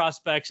quarterback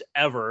prospects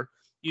ever.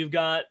 You've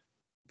got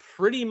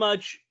pretty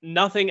much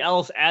nothing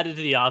else added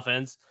to the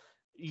offense.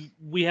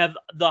 We have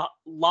the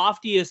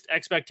loftiest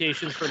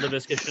expectations for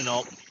Laviska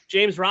Shenault.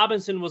 James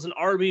Robinson was an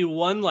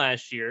RB1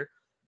 last year.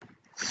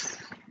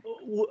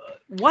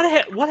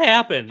 What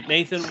happened,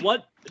 Nathan?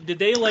 What did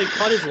they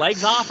cut his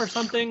legs off or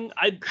something?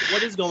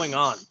 What is going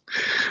on?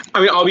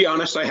 I mean, I'll be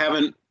honest, I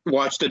haven't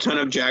watched a ton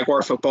of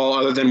Jaguar football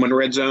other than when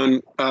Red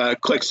Zone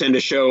clicks in to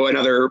show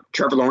another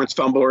Trevor Lawrence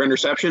fumble or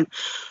interception.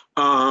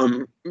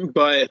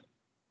 But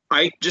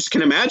I just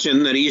can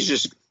imagine that he's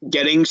just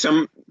getting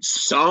some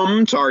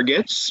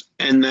targets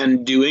and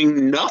then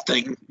doing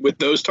nothing with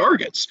those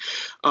targets.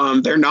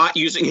 They're not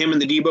using him in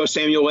the Deebo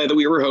Samuel way that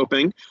we were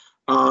hoping,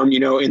 and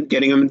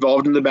getting him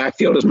involved in the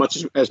backfield as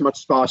much as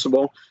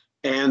possible.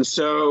 And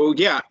so,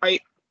 yeah,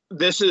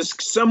 this is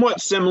somewhat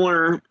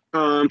similar to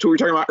what we were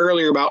talking about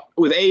earlier about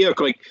with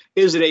Ayuk.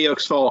 Is it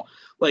Ayuk's fault?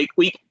 We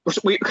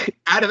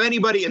out of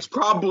anybody, it's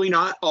probably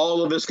not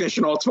all of this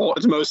Shenault's fault.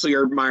 It's mostly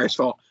Urban Meyer's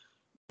fault.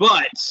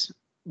 But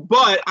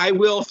I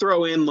will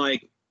throw in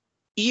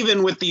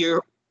even with the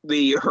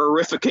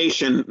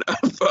horrification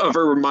of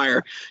Urban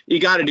Meyer, you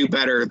got to do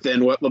better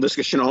than what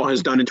Laviska Shenault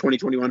has done in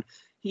 2021.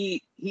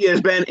 He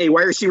has been a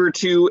wide receiver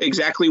 2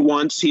 exactly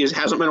once. He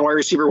hasn't been a wide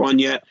receiver 1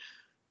 yet.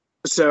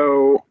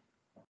 So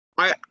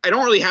I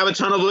don't really have a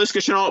ton of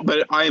Laviska Shenault,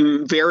 but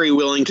I'm very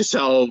willing to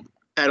sell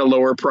at a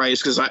lower price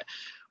because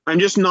I'm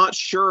just not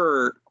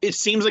sure. It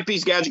seems like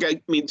these guys.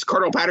 It's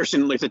Cardell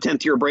Patterson, the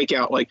 10th year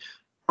breakout.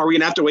 Are we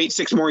gonna have to wait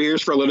 6 more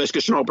years for a Laviska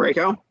Shenault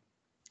breakout?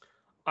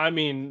 I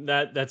mean,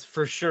 that's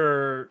for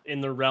sure in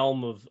the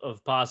realm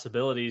of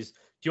possibilities. Do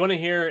you want to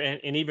hear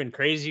an even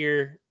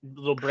crazier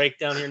little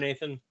breakdown here,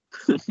 Nathan?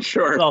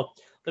 Sure. So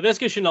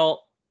Laviska Shenault,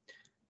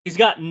 he's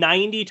got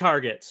 90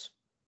 targets.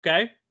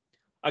 Okay,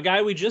 a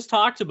guy we just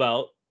talked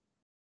about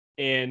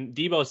in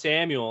Deebo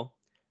Samuel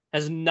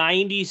has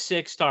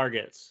 96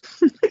 targets.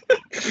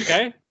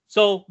 Okay,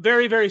 so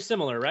very, very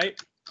similar, right?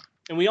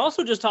 And we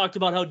also just talked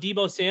about how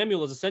Deebo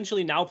Samuel is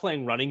essentially now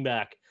playing running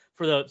back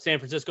for the San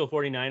Francisco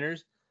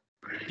 49ers.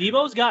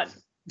 Deebo's got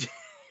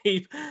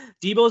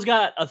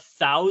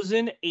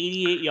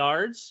 1,088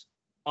 yards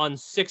on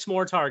 6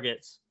 more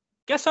targets.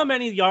 Guess how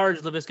many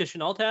yards Laviska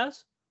Shenault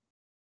has?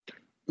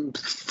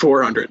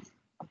 400.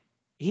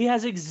 He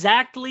has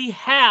exactly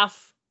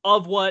half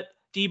of what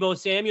Deebo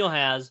Samuel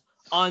has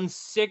on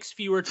 6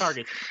 fewer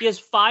targets. He has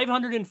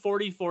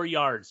 544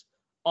 yards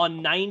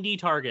on 90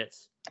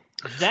 targets.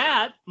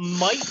 That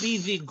might be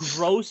the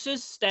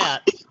grossest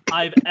stat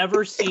I've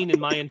ever seen in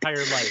my entire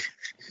life.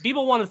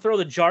 People want to throw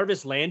the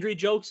Jarvis Landry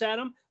jokes at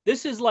him.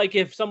 This is like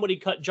if somebody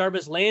cut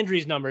Jarvis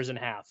Landry's numbers in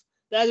half.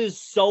 That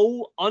is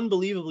so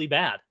unbelievably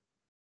bad.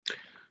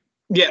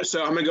 Yeah,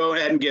 so I'm going to go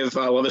ahead and give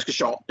Laviska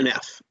Shenault an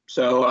F.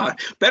 So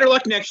better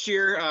luck next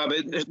year.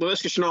 But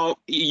Laviska Shenault,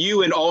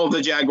 you and all of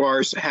the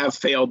Jaguars have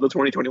failed the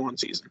 2021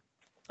 season.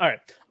 All right.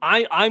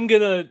 I'm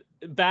going to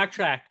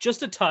backtrack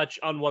just a touch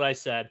on what I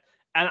said.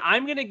 And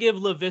I'm going to give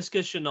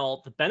Laviska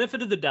Shenault the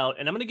benefit of the doubt,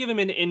 and I'm going to give him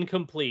an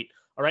incomplete.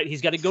 All right,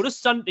 he's got to go to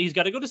summer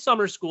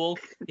school.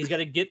 He's got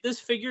to get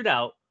this figured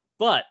out.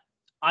 But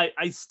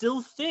I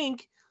still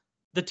think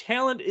the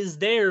talent is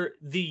there.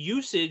 The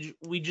usage,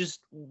 we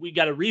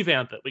got to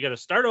revamp it. We got to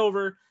start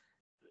over,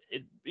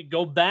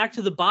 go back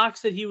to the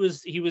box that he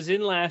was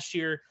in last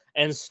year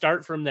and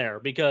start from there,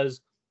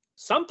 because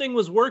something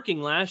was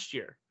working last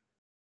year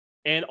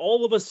and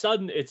all of a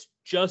sudden it's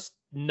just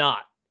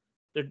not.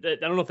 I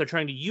don't know if they're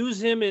trying to use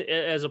him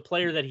as a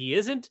player that he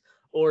isn't,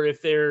 or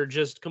if they're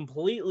just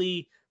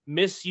completely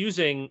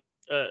misusing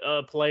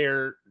a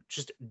player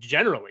just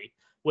generally,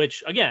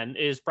 which again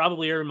is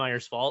probably Aaron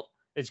Meyer's fault.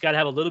 It's got to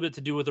have a little bit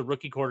to do with a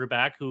rookie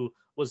quarterback who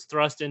was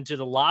thrust into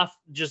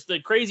just the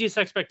craziest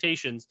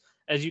expectations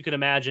as you can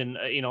imagine.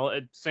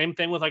 Same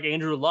thing with like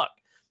Andrew Luck.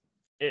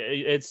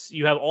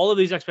 You have all of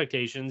these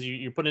expectations.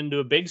 You're put into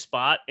a big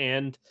spot,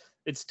 and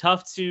it's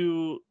tough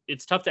to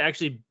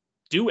actually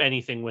do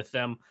anything with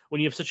them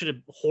when you have such a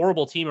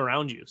horrible team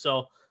around you.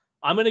 So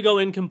I'm going to go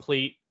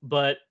incomplete,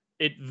 but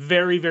it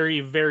very, very,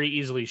 very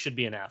easily should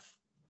be an F.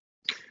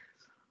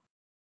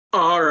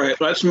 All right,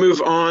 let's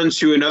move on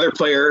to another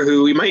player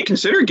who we might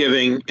consider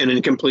giving an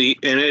incomplete,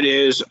 and it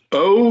is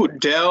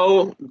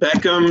Odell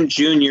Beckham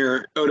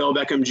Jr. Odell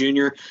Beckham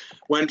Jr.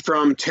 went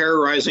from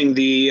terrorizing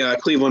the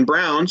Cleveland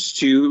Browns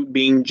to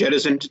being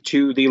jettisoned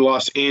to the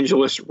Los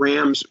Angeles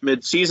Rams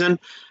midseason.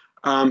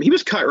 He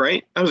was cut,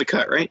 right? That was a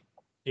cut, right?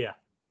 Yeah.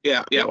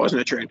 Yeah, it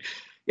wasn't a trade.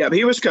 Yeah, but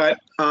he was cut,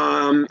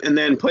 and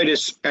then played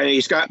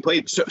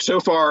so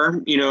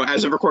far,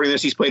 as of recording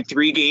this, he's played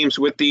 3 games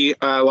with the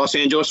Los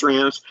Angeles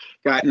Rams,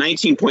 got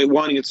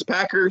 19.1 against the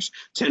Packers,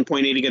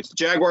 10.8 against the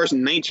Jaguars,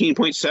 and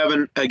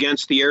 19.7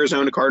 against the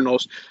Arizona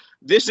Cardinals.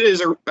 This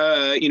is a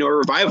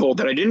revival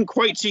that I didn't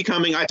quite see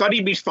coming. I thought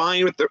he'd be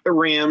fine with the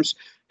Rams,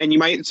 and you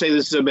might say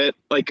this is a bit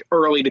like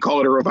early to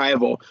call it a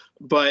revival,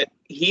 but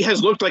he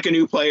has looked like a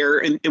new player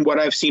in what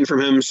I've seen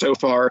from him so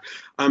far.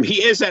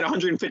 He is at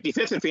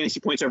 155th in fantasy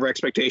points over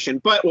expectation,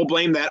 but we'll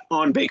blame that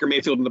on Baker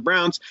Mayfield and the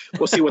Browns.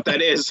 We'll see what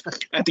that is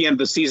at the end of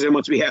the season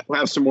once we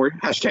have some more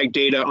hashtag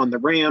data on the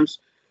Rams.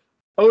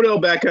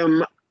 Odell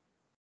Beckham,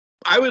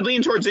 I would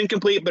lean towards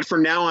incomplete, but for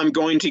now I'm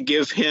going to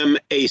give him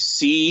a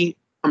C.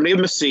 I'm going to give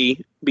him a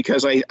C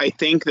because I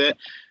think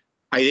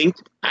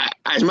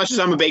as much as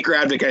I'm a Baker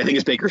advocate, I think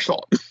it's Baker's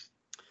fault.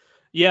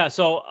 Yeah,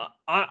 so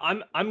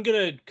I'm going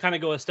to kind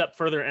of go a step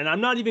further, and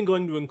I'm not even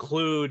going to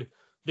include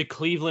the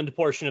Cleveland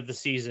portion of the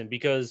season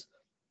because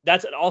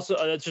that's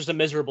just a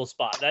miserable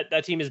spot.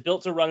 That team is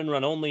built to run and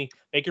run only.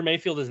 Baker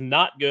Mayfield is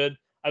not good.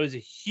 I was a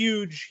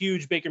huge,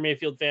 huge Baker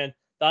Mayfield fan.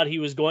 Thought he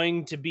was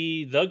going to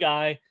be the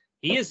guy.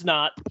 He is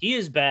not. He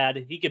is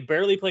bad. He could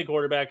barely play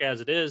quarterback as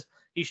it is.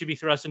 He should be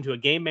thrust into a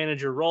game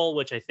manager role,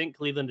 which I think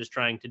Cleveland is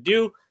trying to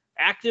do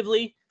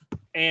actively.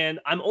 And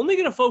I'm only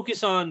going to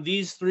focus on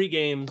these 3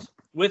 games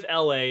with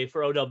LA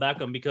for Odell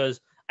Beckham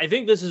because I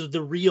think this is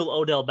the real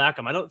Odell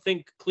Beckham. I don't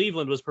think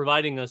Cleveland was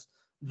providing us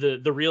the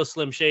real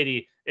Slim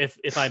Shady,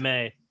 if I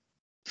may.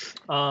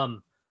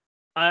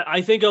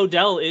 I think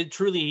Odell he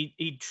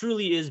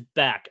truly is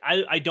back.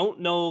 I don't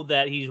know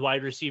that he's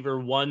wide receiver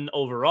 1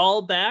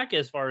 overall back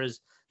as far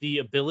as the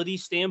ability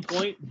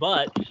standpoint,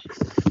 but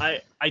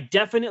I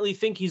definitely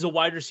think he's a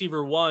wide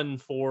receiver 1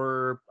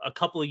 for a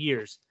couple of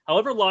years.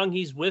 However long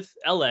he's with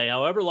LA,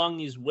 however long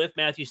he's with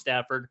Matthew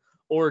Stafford,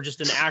 or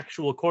just an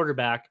actual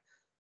quarterback,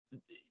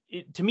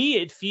 to me,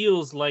 it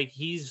feels like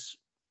he's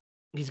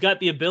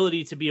got the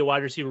ability to be a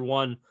wide receiver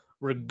 1,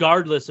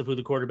 regardless of who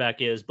the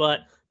quarterback is.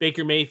 But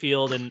Baker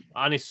Mayfield and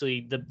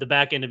honestly, the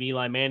back end of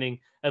Eli Manning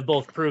have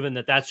both proven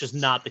that that's just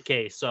not the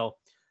case. So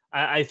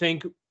I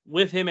think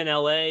with him in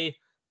LA,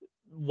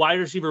 wide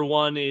receiver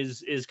 1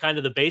 is kind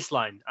of the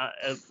baseline,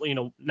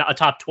 not a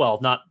top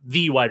 12, not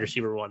the wide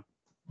receiver 1.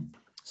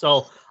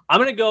 So I'm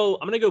going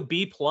to go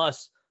B+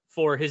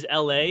 for his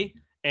LA.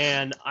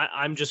 And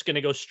I'm just going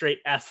to go straight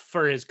F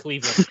for his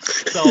Cleveland.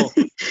 So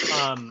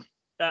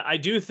I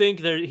do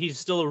think that he's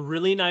still a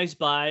really nice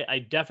buy. I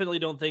definitely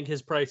don't think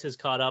his price has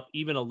caught up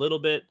even a little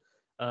bit.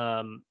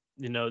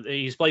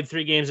 He's played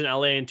 3 games in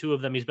LA and 2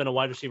 of them he's been a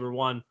wide receiver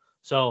 1.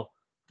 So,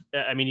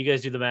 I mean, you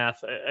guys do the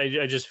math.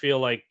 I just feel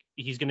like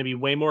he's going to be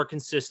way more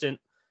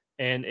consistent.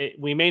 And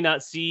we may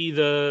not see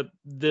the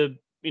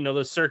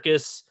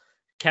circus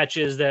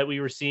catches that we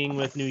were seeing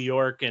with New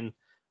York, and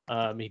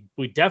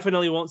we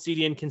definitely won't see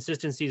the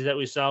inconsistencies that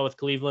we saw with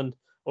Cleveland,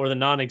 or the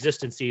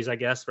non-existencies, I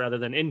guess, rather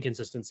than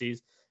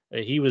inconsistencies.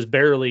 He was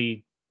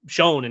barely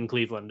shown in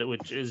Cleveland,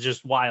 which is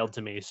just wild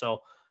to me.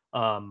 So,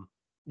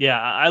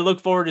 I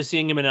look forward to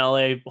seeing him in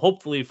LA,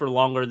 hopefully for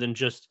longer than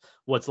just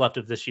what's left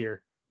of this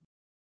year.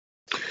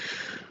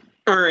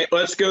 All right,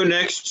 let's go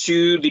next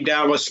to the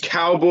Dallas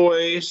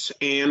Cowboys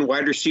and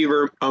wide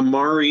receiver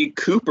Amari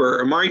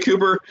Cooper. Amari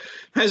Cooper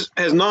has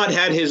not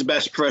had his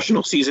best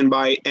professional season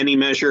by any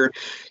measure.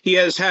 He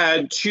has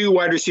had 2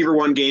 wide receiver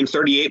 1 games,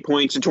 38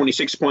 points and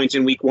 26 points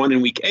in week 1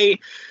 and week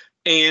 8.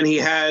 And he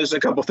has a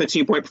couple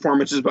 15-point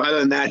performances, but other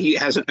than that, he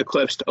hasn't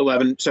eclipsed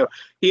 11. So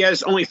he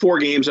has only 4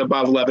 games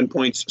above 11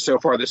 points so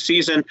far this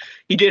season.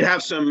 He did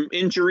have some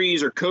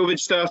injuries or COVID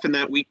stuff in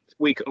that week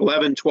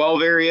 11,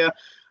 12 area.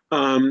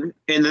 And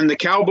then the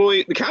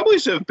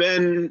Cowboys have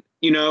been,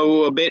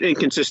 a bit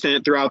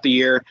inconsistent throughout the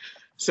year.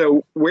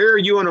 So where are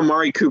you on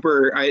Amari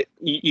Cooper?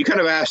 You kind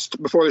of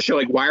asked before the show,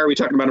 like, why are we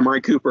talking about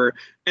Amari Cooper?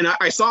 And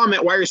I saw him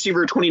at wide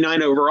receiver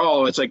 29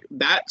 overall. It's like,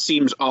 that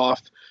seems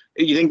off.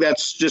 You think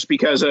that's just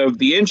because of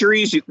the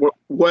injuries?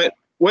 What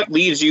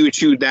leads you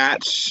to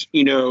that,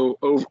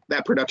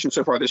 that production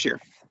so far this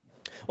year?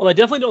 Well, I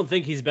definitely don't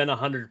think he's been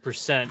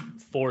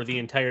 100% for the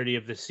entirety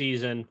of the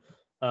season,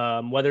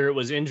 whether it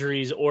was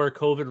injuries or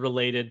COVID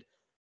related.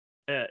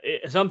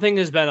 Something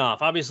has been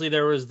off. Obviously,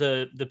 there was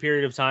the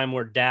period of time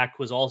where Dak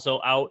was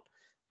also out,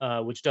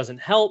 which doesn't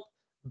help.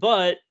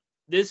 But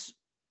I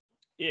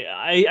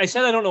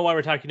said I don't know why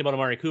we're talking about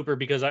Amari Cooper,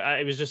 because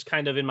I was just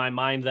kind of in my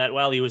mind that,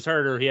 well, he was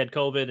hurt or he had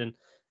COVID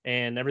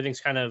and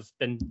everything's kind of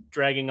been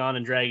dragging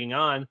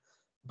on.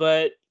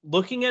 But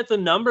looking at the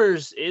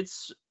numbers,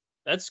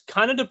 that's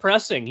kind of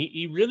depressing.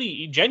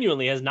 He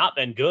genuinely has not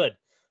been good.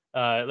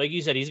 Like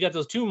you said, he's got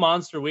those 2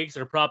 monster weeks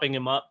that are propping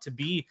him up to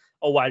be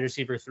a wide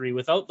receiver 3.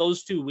 Without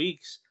those 2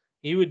 weeks,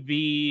 he would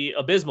be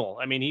abysmal.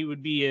 I mean, he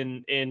would be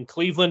in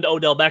Cleveland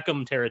Odell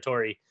Beckham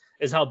territory,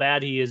 is how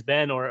bad he has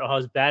been, or how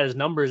bad his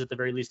numbers at the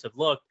very least have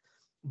looked.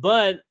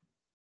 But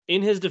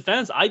in his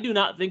defense, I do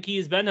not think he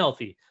has been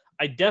healthy.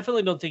 I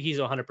definitely don't think he's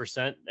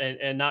 100%,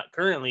 and not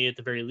currently at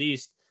the very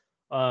least.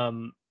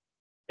 And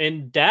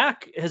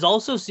Dak has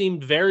also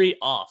seemed very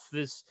off.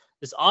 This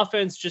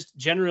offense, just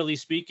generally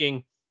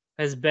speaking,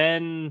 has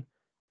been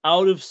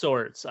out of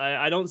sorts.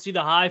 I don't see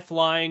the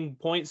high-flying,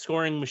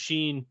 point-scoring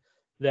machine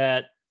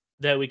that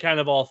we kind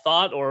of all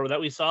thought, or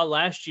that we saw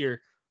last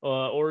year,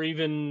 or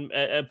even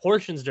at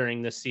portions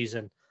during this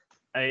season.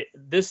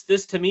 This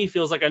to me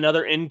feels like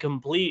another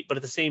incomplete, but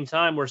at the same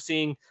time, we're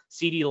seeing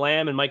CeeDee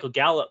Lamb and Michael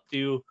Gallup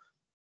do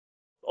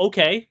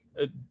okay,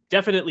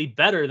 definitely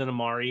better than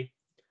Amari.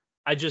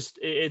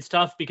 It's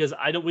tough because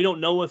we don't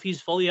know if he's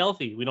fully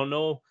healthy. We don't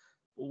know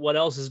what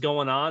else is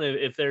going on.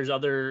 If there's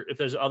other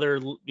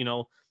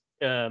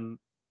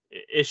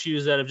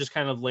issues that have just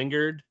kind of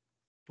lingered,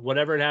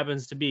 whatever it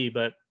happens to be.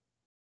 But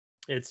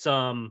it's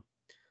a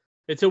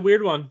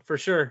weird one for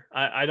sure.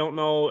 I don't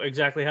know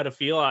exactly how to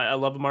feel. I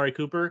love Amari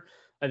Cooper.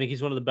 I think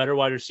he's one of the better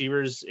wide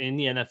receivers in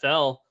the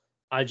NFL.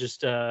 I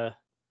just I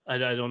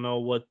don't know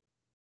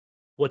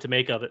what to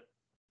make of it.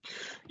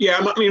 Yeah,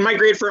 I mean, my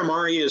grade for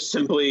Amari is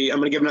simply, I'm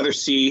going to give another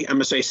C. I'm going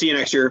to say see you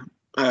next year,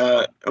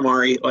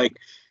 Amari. Like,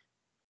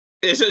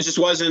 it just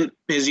wasn't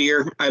his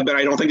year, but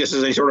I don't think this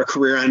is any sort of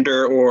career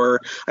ender, or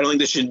I don't think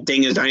this should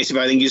ding his dynasty.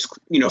 But I think he's,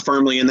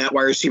 firmly in that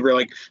wide receiver,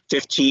 like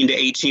 15 to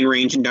 18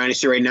 range in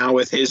dynasty right now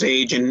with his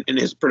age and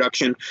his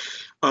production.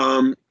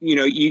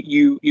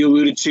 You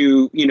alluded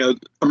to,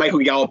 a Michael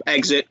Gallup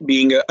exit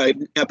being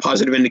a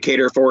positive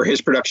indicator for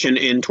his production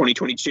in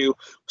 2022. We'll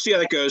see how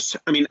that goes.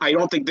 I mean, I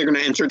don't think they're going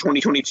to enter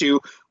 2022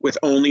 with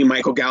only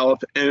Michael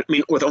Gallup.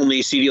 With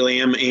only CeeDee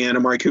Lamb and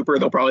Amari Cooper.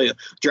 They'll probably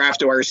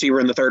draft a wide receiver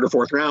in the 3rd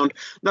or 4th round.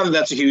 Not that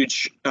that's a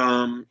huge,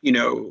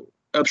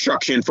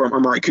 obstruction from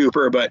Amari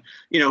Cooper, but,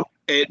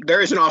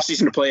 there is an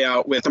offseason to play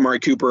out with Amari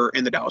Cooper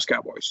and the Dallas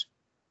Cowboys.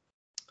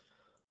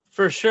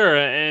 For sure.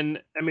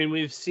 And I mean,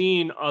 we've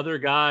seen other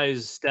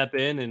guys step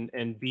in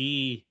and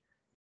be,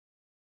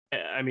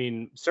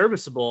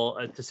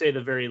 serviceable, to say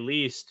the very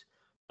least.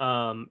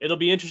 It'll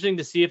be interesting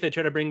to see if they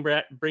try to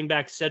bring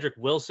back Cedric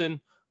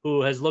Wilson,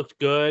 who has looked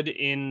good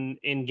in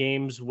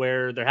games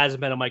where there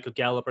hasn't been a Michael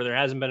Gallup, or there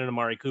hasn't been an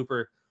Amari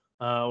Cooper,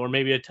 or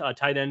maybe a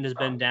tight end has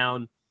been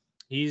down.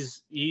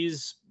 He's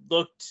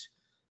looked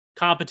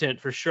competent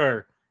for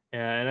sure.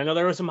 And I know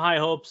there were some high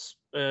hopes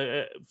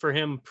for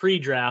him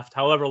pre-draft,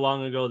 however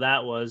long ago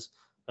that was,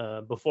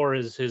 before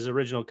his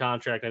original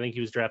contract. I think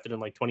he was drafted in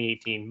like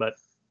 2018. But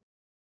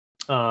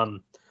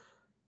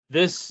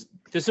this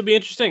would be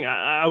interesting.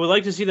 I would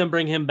like to see them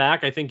bring him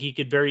back. I think he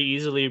could very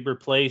easily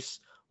replace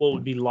what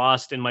would be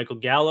lost in Michael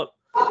Gallup,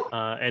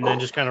 and then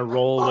just kind of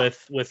roll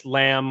with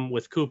Lamb,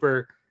 with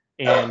Cooper,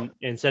 and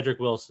Cedric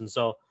Wilson.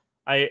 So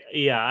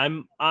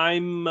I'm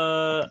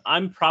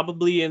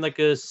probably in like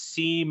a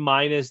C-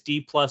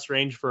 D+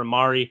 range for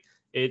Amari.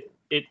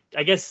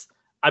 I guess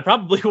I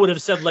probably would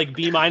have said like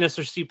B- or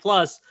C+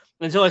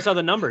 until I saw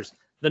the numbers.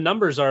 The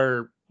numbers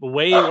are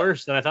way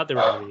worse than I thought they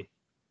were going to be.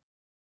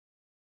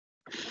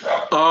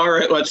 All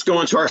right, let's go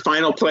on to our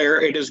final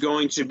player. It is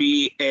going to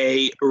be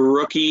a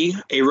rookie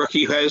who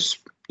has,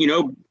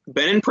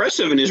 been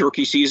impressive in his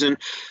rookie season,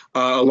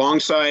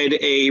 alongside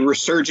a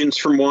resurgence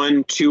from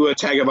one Tua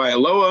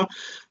Tagovailoa.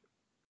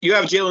 You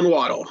have Jalen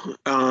Waddle,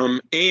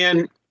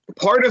 and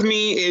part of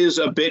me is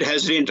a bit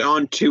hesitant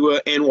on Tua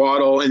and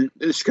Waddle, and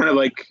it's kind of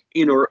like,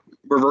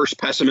 reverse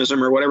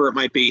pessimism or whatever it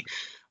might be.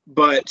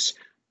 But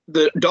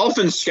the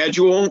Dolphins'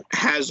 schedule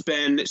has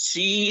been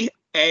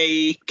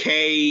CAKE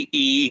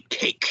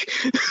cake.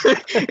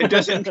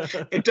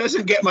 It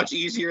doesn't get much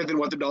easier than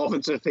what the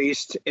Dolphins have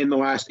faced in the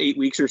last 8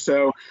 weeks or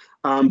so.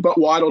 But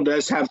Waddle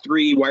does have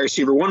 3 wide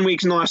receiver 1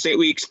 weeks in the last 8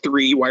 weeks,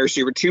 3 wide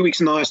receiver 2 weeks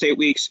in the last 8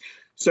 weeks.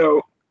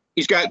 So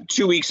he's got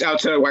 2 weeks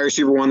outside of wide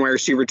receiver 1, wide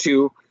receiver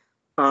 2.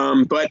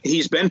 But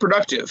he's been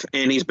productive,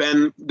 and he's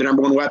been the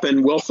number 1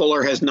 weapon. Will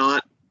Fuller has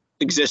not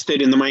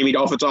existed in the Miami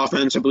Dolphins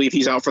offense. I believe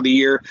he's out for the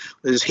year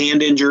with his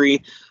hand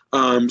injury.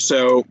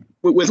 So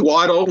with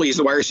Waddle, he's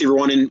the wide receiver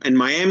one in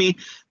Miami,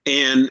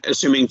 and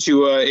assuming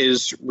Tua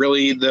is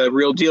really the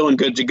real deal and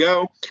good to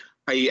go,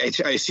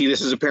 I see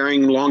this as a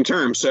pairing long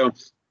term. So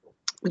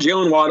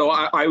Jalen Waddle,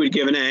 I would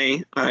give an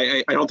A.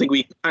 I don't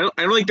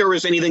think there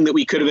was anything that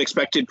we could have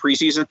expected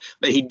preseason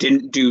that he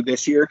didn't do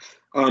this year.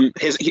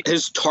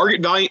 His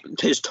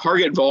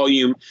target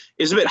volume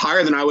is a bit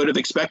higher than I would have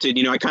expected.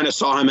 I kind of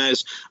saw him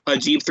as a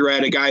deep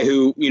threat, a guy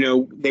who,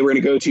 they were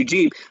going to go too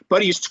deep,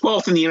 but he's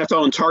 12th in the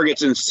NFL in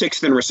targets and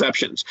 6th in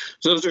receptions.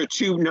 So those are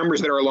two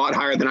numbers that are a lot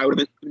higher than I would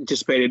have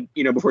anticipated,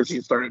 before the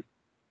season started.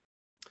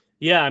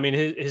 Yeah. I mean,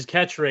 his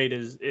catch rate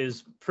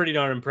is pretty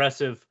darn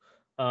impressive.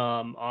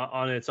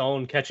 On its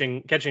own,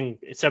 catching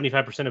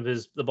 75%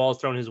 of the balls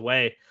thrown his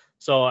way.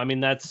 So, I mean,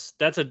 that's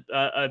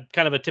a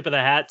kind of a tip of the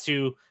hat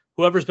to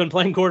whoever's been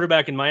playing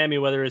quarterback in Miami,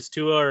 whether it's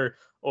Tua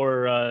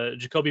or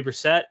Jacoby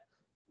Brissett,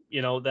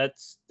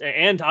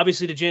 and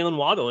obviously to Jalen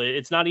Waddle.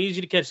 It's not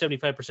easy to catch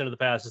 75% of the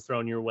passes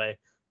thrown your way.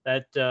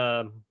 That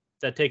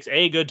takes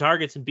A, good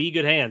targets, and B,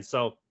 good hands.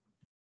 So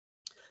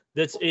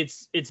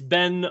it's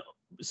been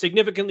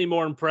significantly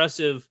more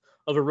impressive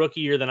of a rookie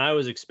year than I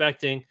was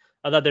expecting.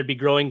 I thought there'd be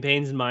growing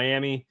pains in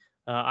Miami.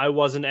 I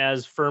wasn't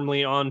as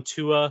firmly on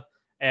Tua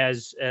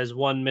as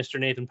one Mr.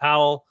 Nathan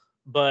Powell,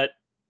 but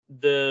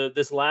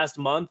this last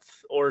month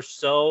or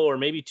so, or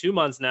maybe 2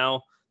 months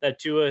now that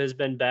Tua has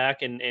been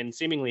back and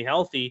seemingly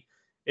healthy,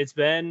 it's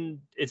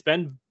been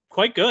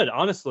quite good,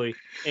 honestly.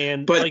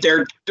 And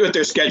their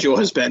schedule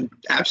has been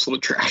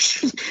absolute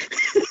trash.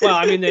 Well,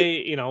 I mean,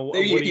 you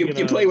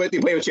play what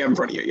you have in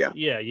front of you. Yeah.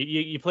 Yeah.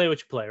 You play what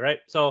you play. Right.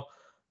 So,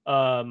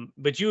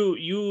 but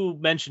you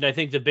mentioned, I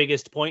think the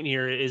biggest point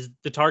here is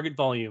the target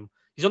volume.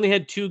 He's only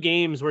had 2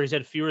 games where he's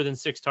had fewer than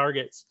 6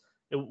 targets.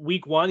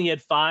 Week 1, he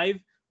had 5.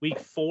 Week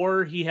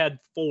 4, he had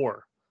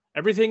 4.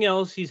 Everything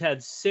else, he's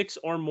had 6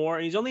 or more.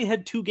 And he's only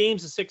had 2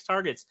 games of 6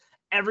 targets.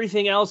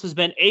 Everything else has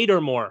been 8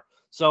 or more.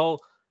 So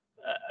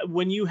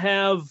when you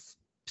have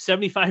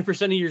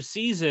 75% of your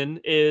season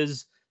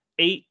is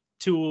 8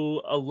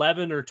 to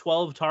 11 or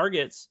 12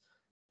 targets,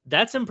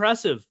 that's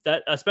impressive.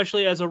 That,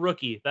 especially as a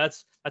rookie,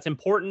 that's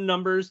important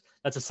numbers.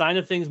 That's a sign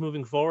of things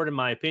moving forward, in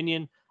my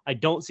opinion. I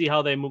don't see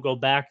how they will go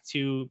back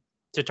to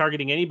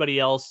targeting anybody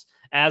else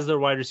as their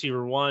wide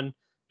receiver one.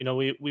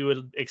 We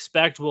would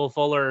expect Will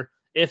Fuller,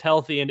 if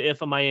healthy and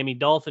if a Miami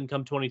Dolphin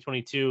come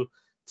 2022,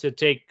 to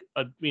take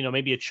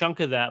maybe a chunk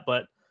of that.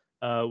 But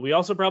we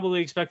also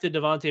probably expected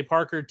Devontae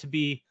Parker to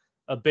be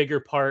a bigger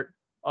part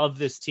of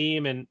this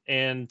team,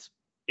 and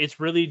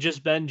it's really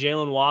just been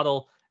Jalen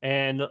Waddle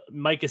and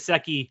Mike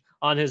Gesicki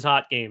on his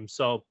hot game.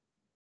 So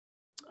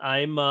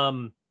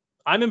I'm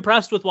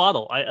impressed with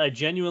Waddle. I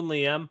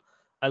genuinely am.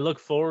 I look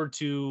forward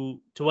to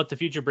what the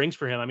future brings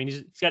for him. I mean,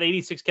 he's got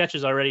 86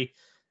 catches already,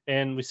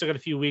 and we still got a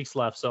few weeks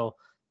left. So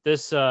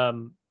this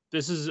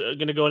is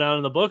going to go down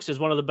in the books as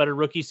one of the better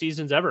rookie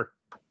seasons ever.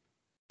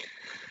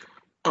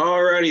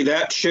 Alrighty,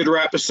 that should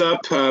wrap us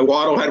up.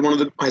 Waddle had one of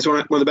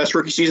the best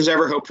rookie seasons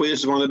ever. Hopefully, this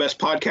is one of the best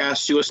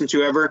podcasts you listen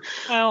to ever.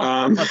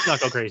 Well, let's not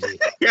go crazy.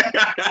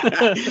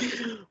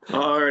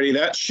 Alrighty,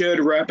 that should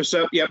wrap us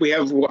up. Yep, we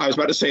have. I was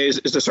about to say, is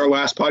this our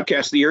last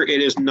podcast of the year?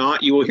 It is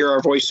not. You will hear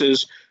our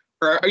voices.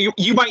 Or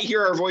you might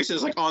hear our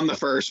voices like on the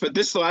first, but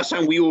this is the last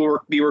time we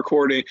will be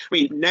recording. I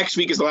mean, next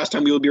week is the last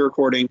time we will be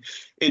recording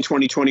in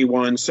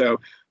 2021. So,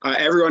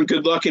 everyone,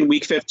 good luck in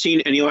week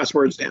 15. Any last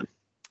words, Dan?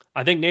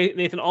 I think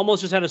Nathan almost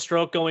just had a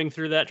stroke going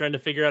through that, trying to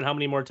figure out how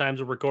many more times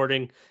we're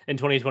recording in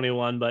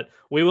 2021. But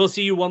we will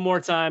see you one more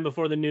time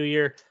before the new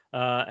year.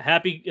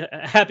 Happy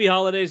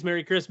holidays,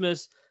 Merry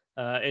Christmas.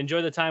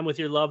 Enjoy the time with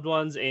your loved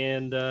ones,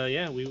 and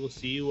we will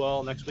see you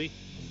all next week.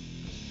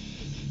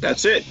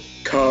 That's it.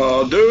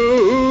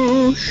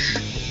 Kadoosh.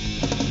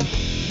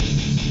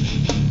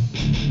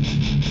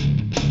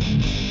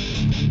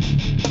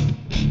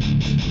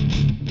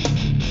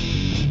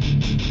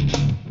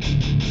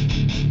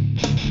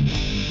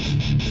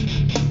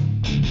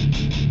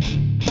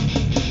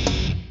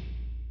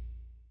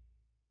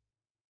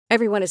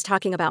 Everyone is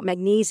talking about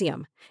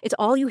magnesium. It's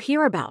all you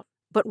hear about.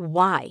 But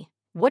why?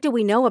 What do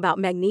we know about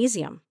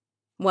magnesium?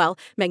 Well,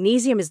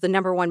 magnesium is the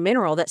 #1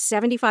 mineral that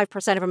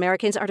 75% of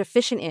Americans are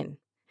deficient in.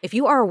 If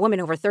you are a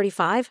woman over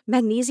 35,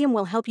 magnesium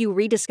will help you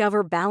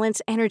rediscover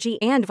balance, energy,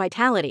 and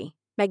vitality.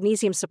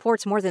 Magnesium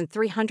supports more than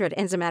 300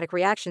 enzymatic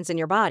reactions in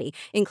your body,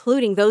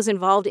 including those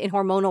involved in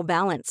hormonal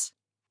balance.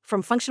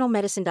 From functional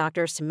medicine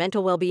doctors to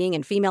mental well-being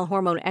and female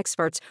hormone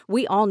experts,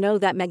 we all know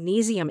that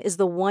magnesium is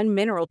the one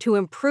mineral to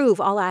improve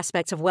all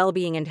aspects of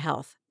well-being and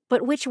health.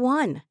 But which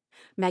one?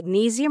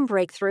 Magnesium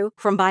Breakthrough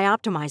from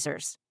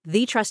Bioptimizers,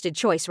 the trusted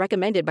choice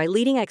recommended by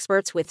leading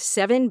experts with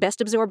 7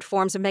 best-absorbed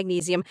forms of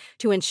magnesium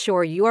to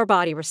ensure your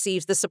body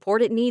receives the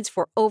support it needs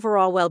for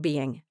overall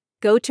well-being.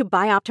 Go to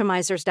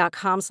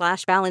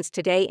bioptimizers.com/balance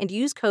today and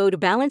use code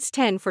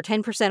BALANCE10 for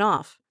 10%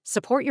 off.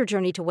 Support your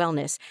journey to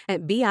wellness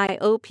at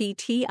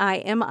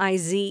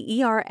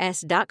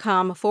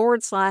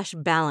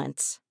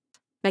bioptimizers.com/balance.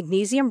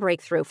 Magnesium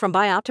Breakthrough from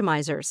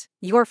Bioptimizers,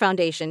 your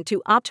foundation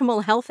to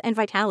optimal health and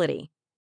vitality.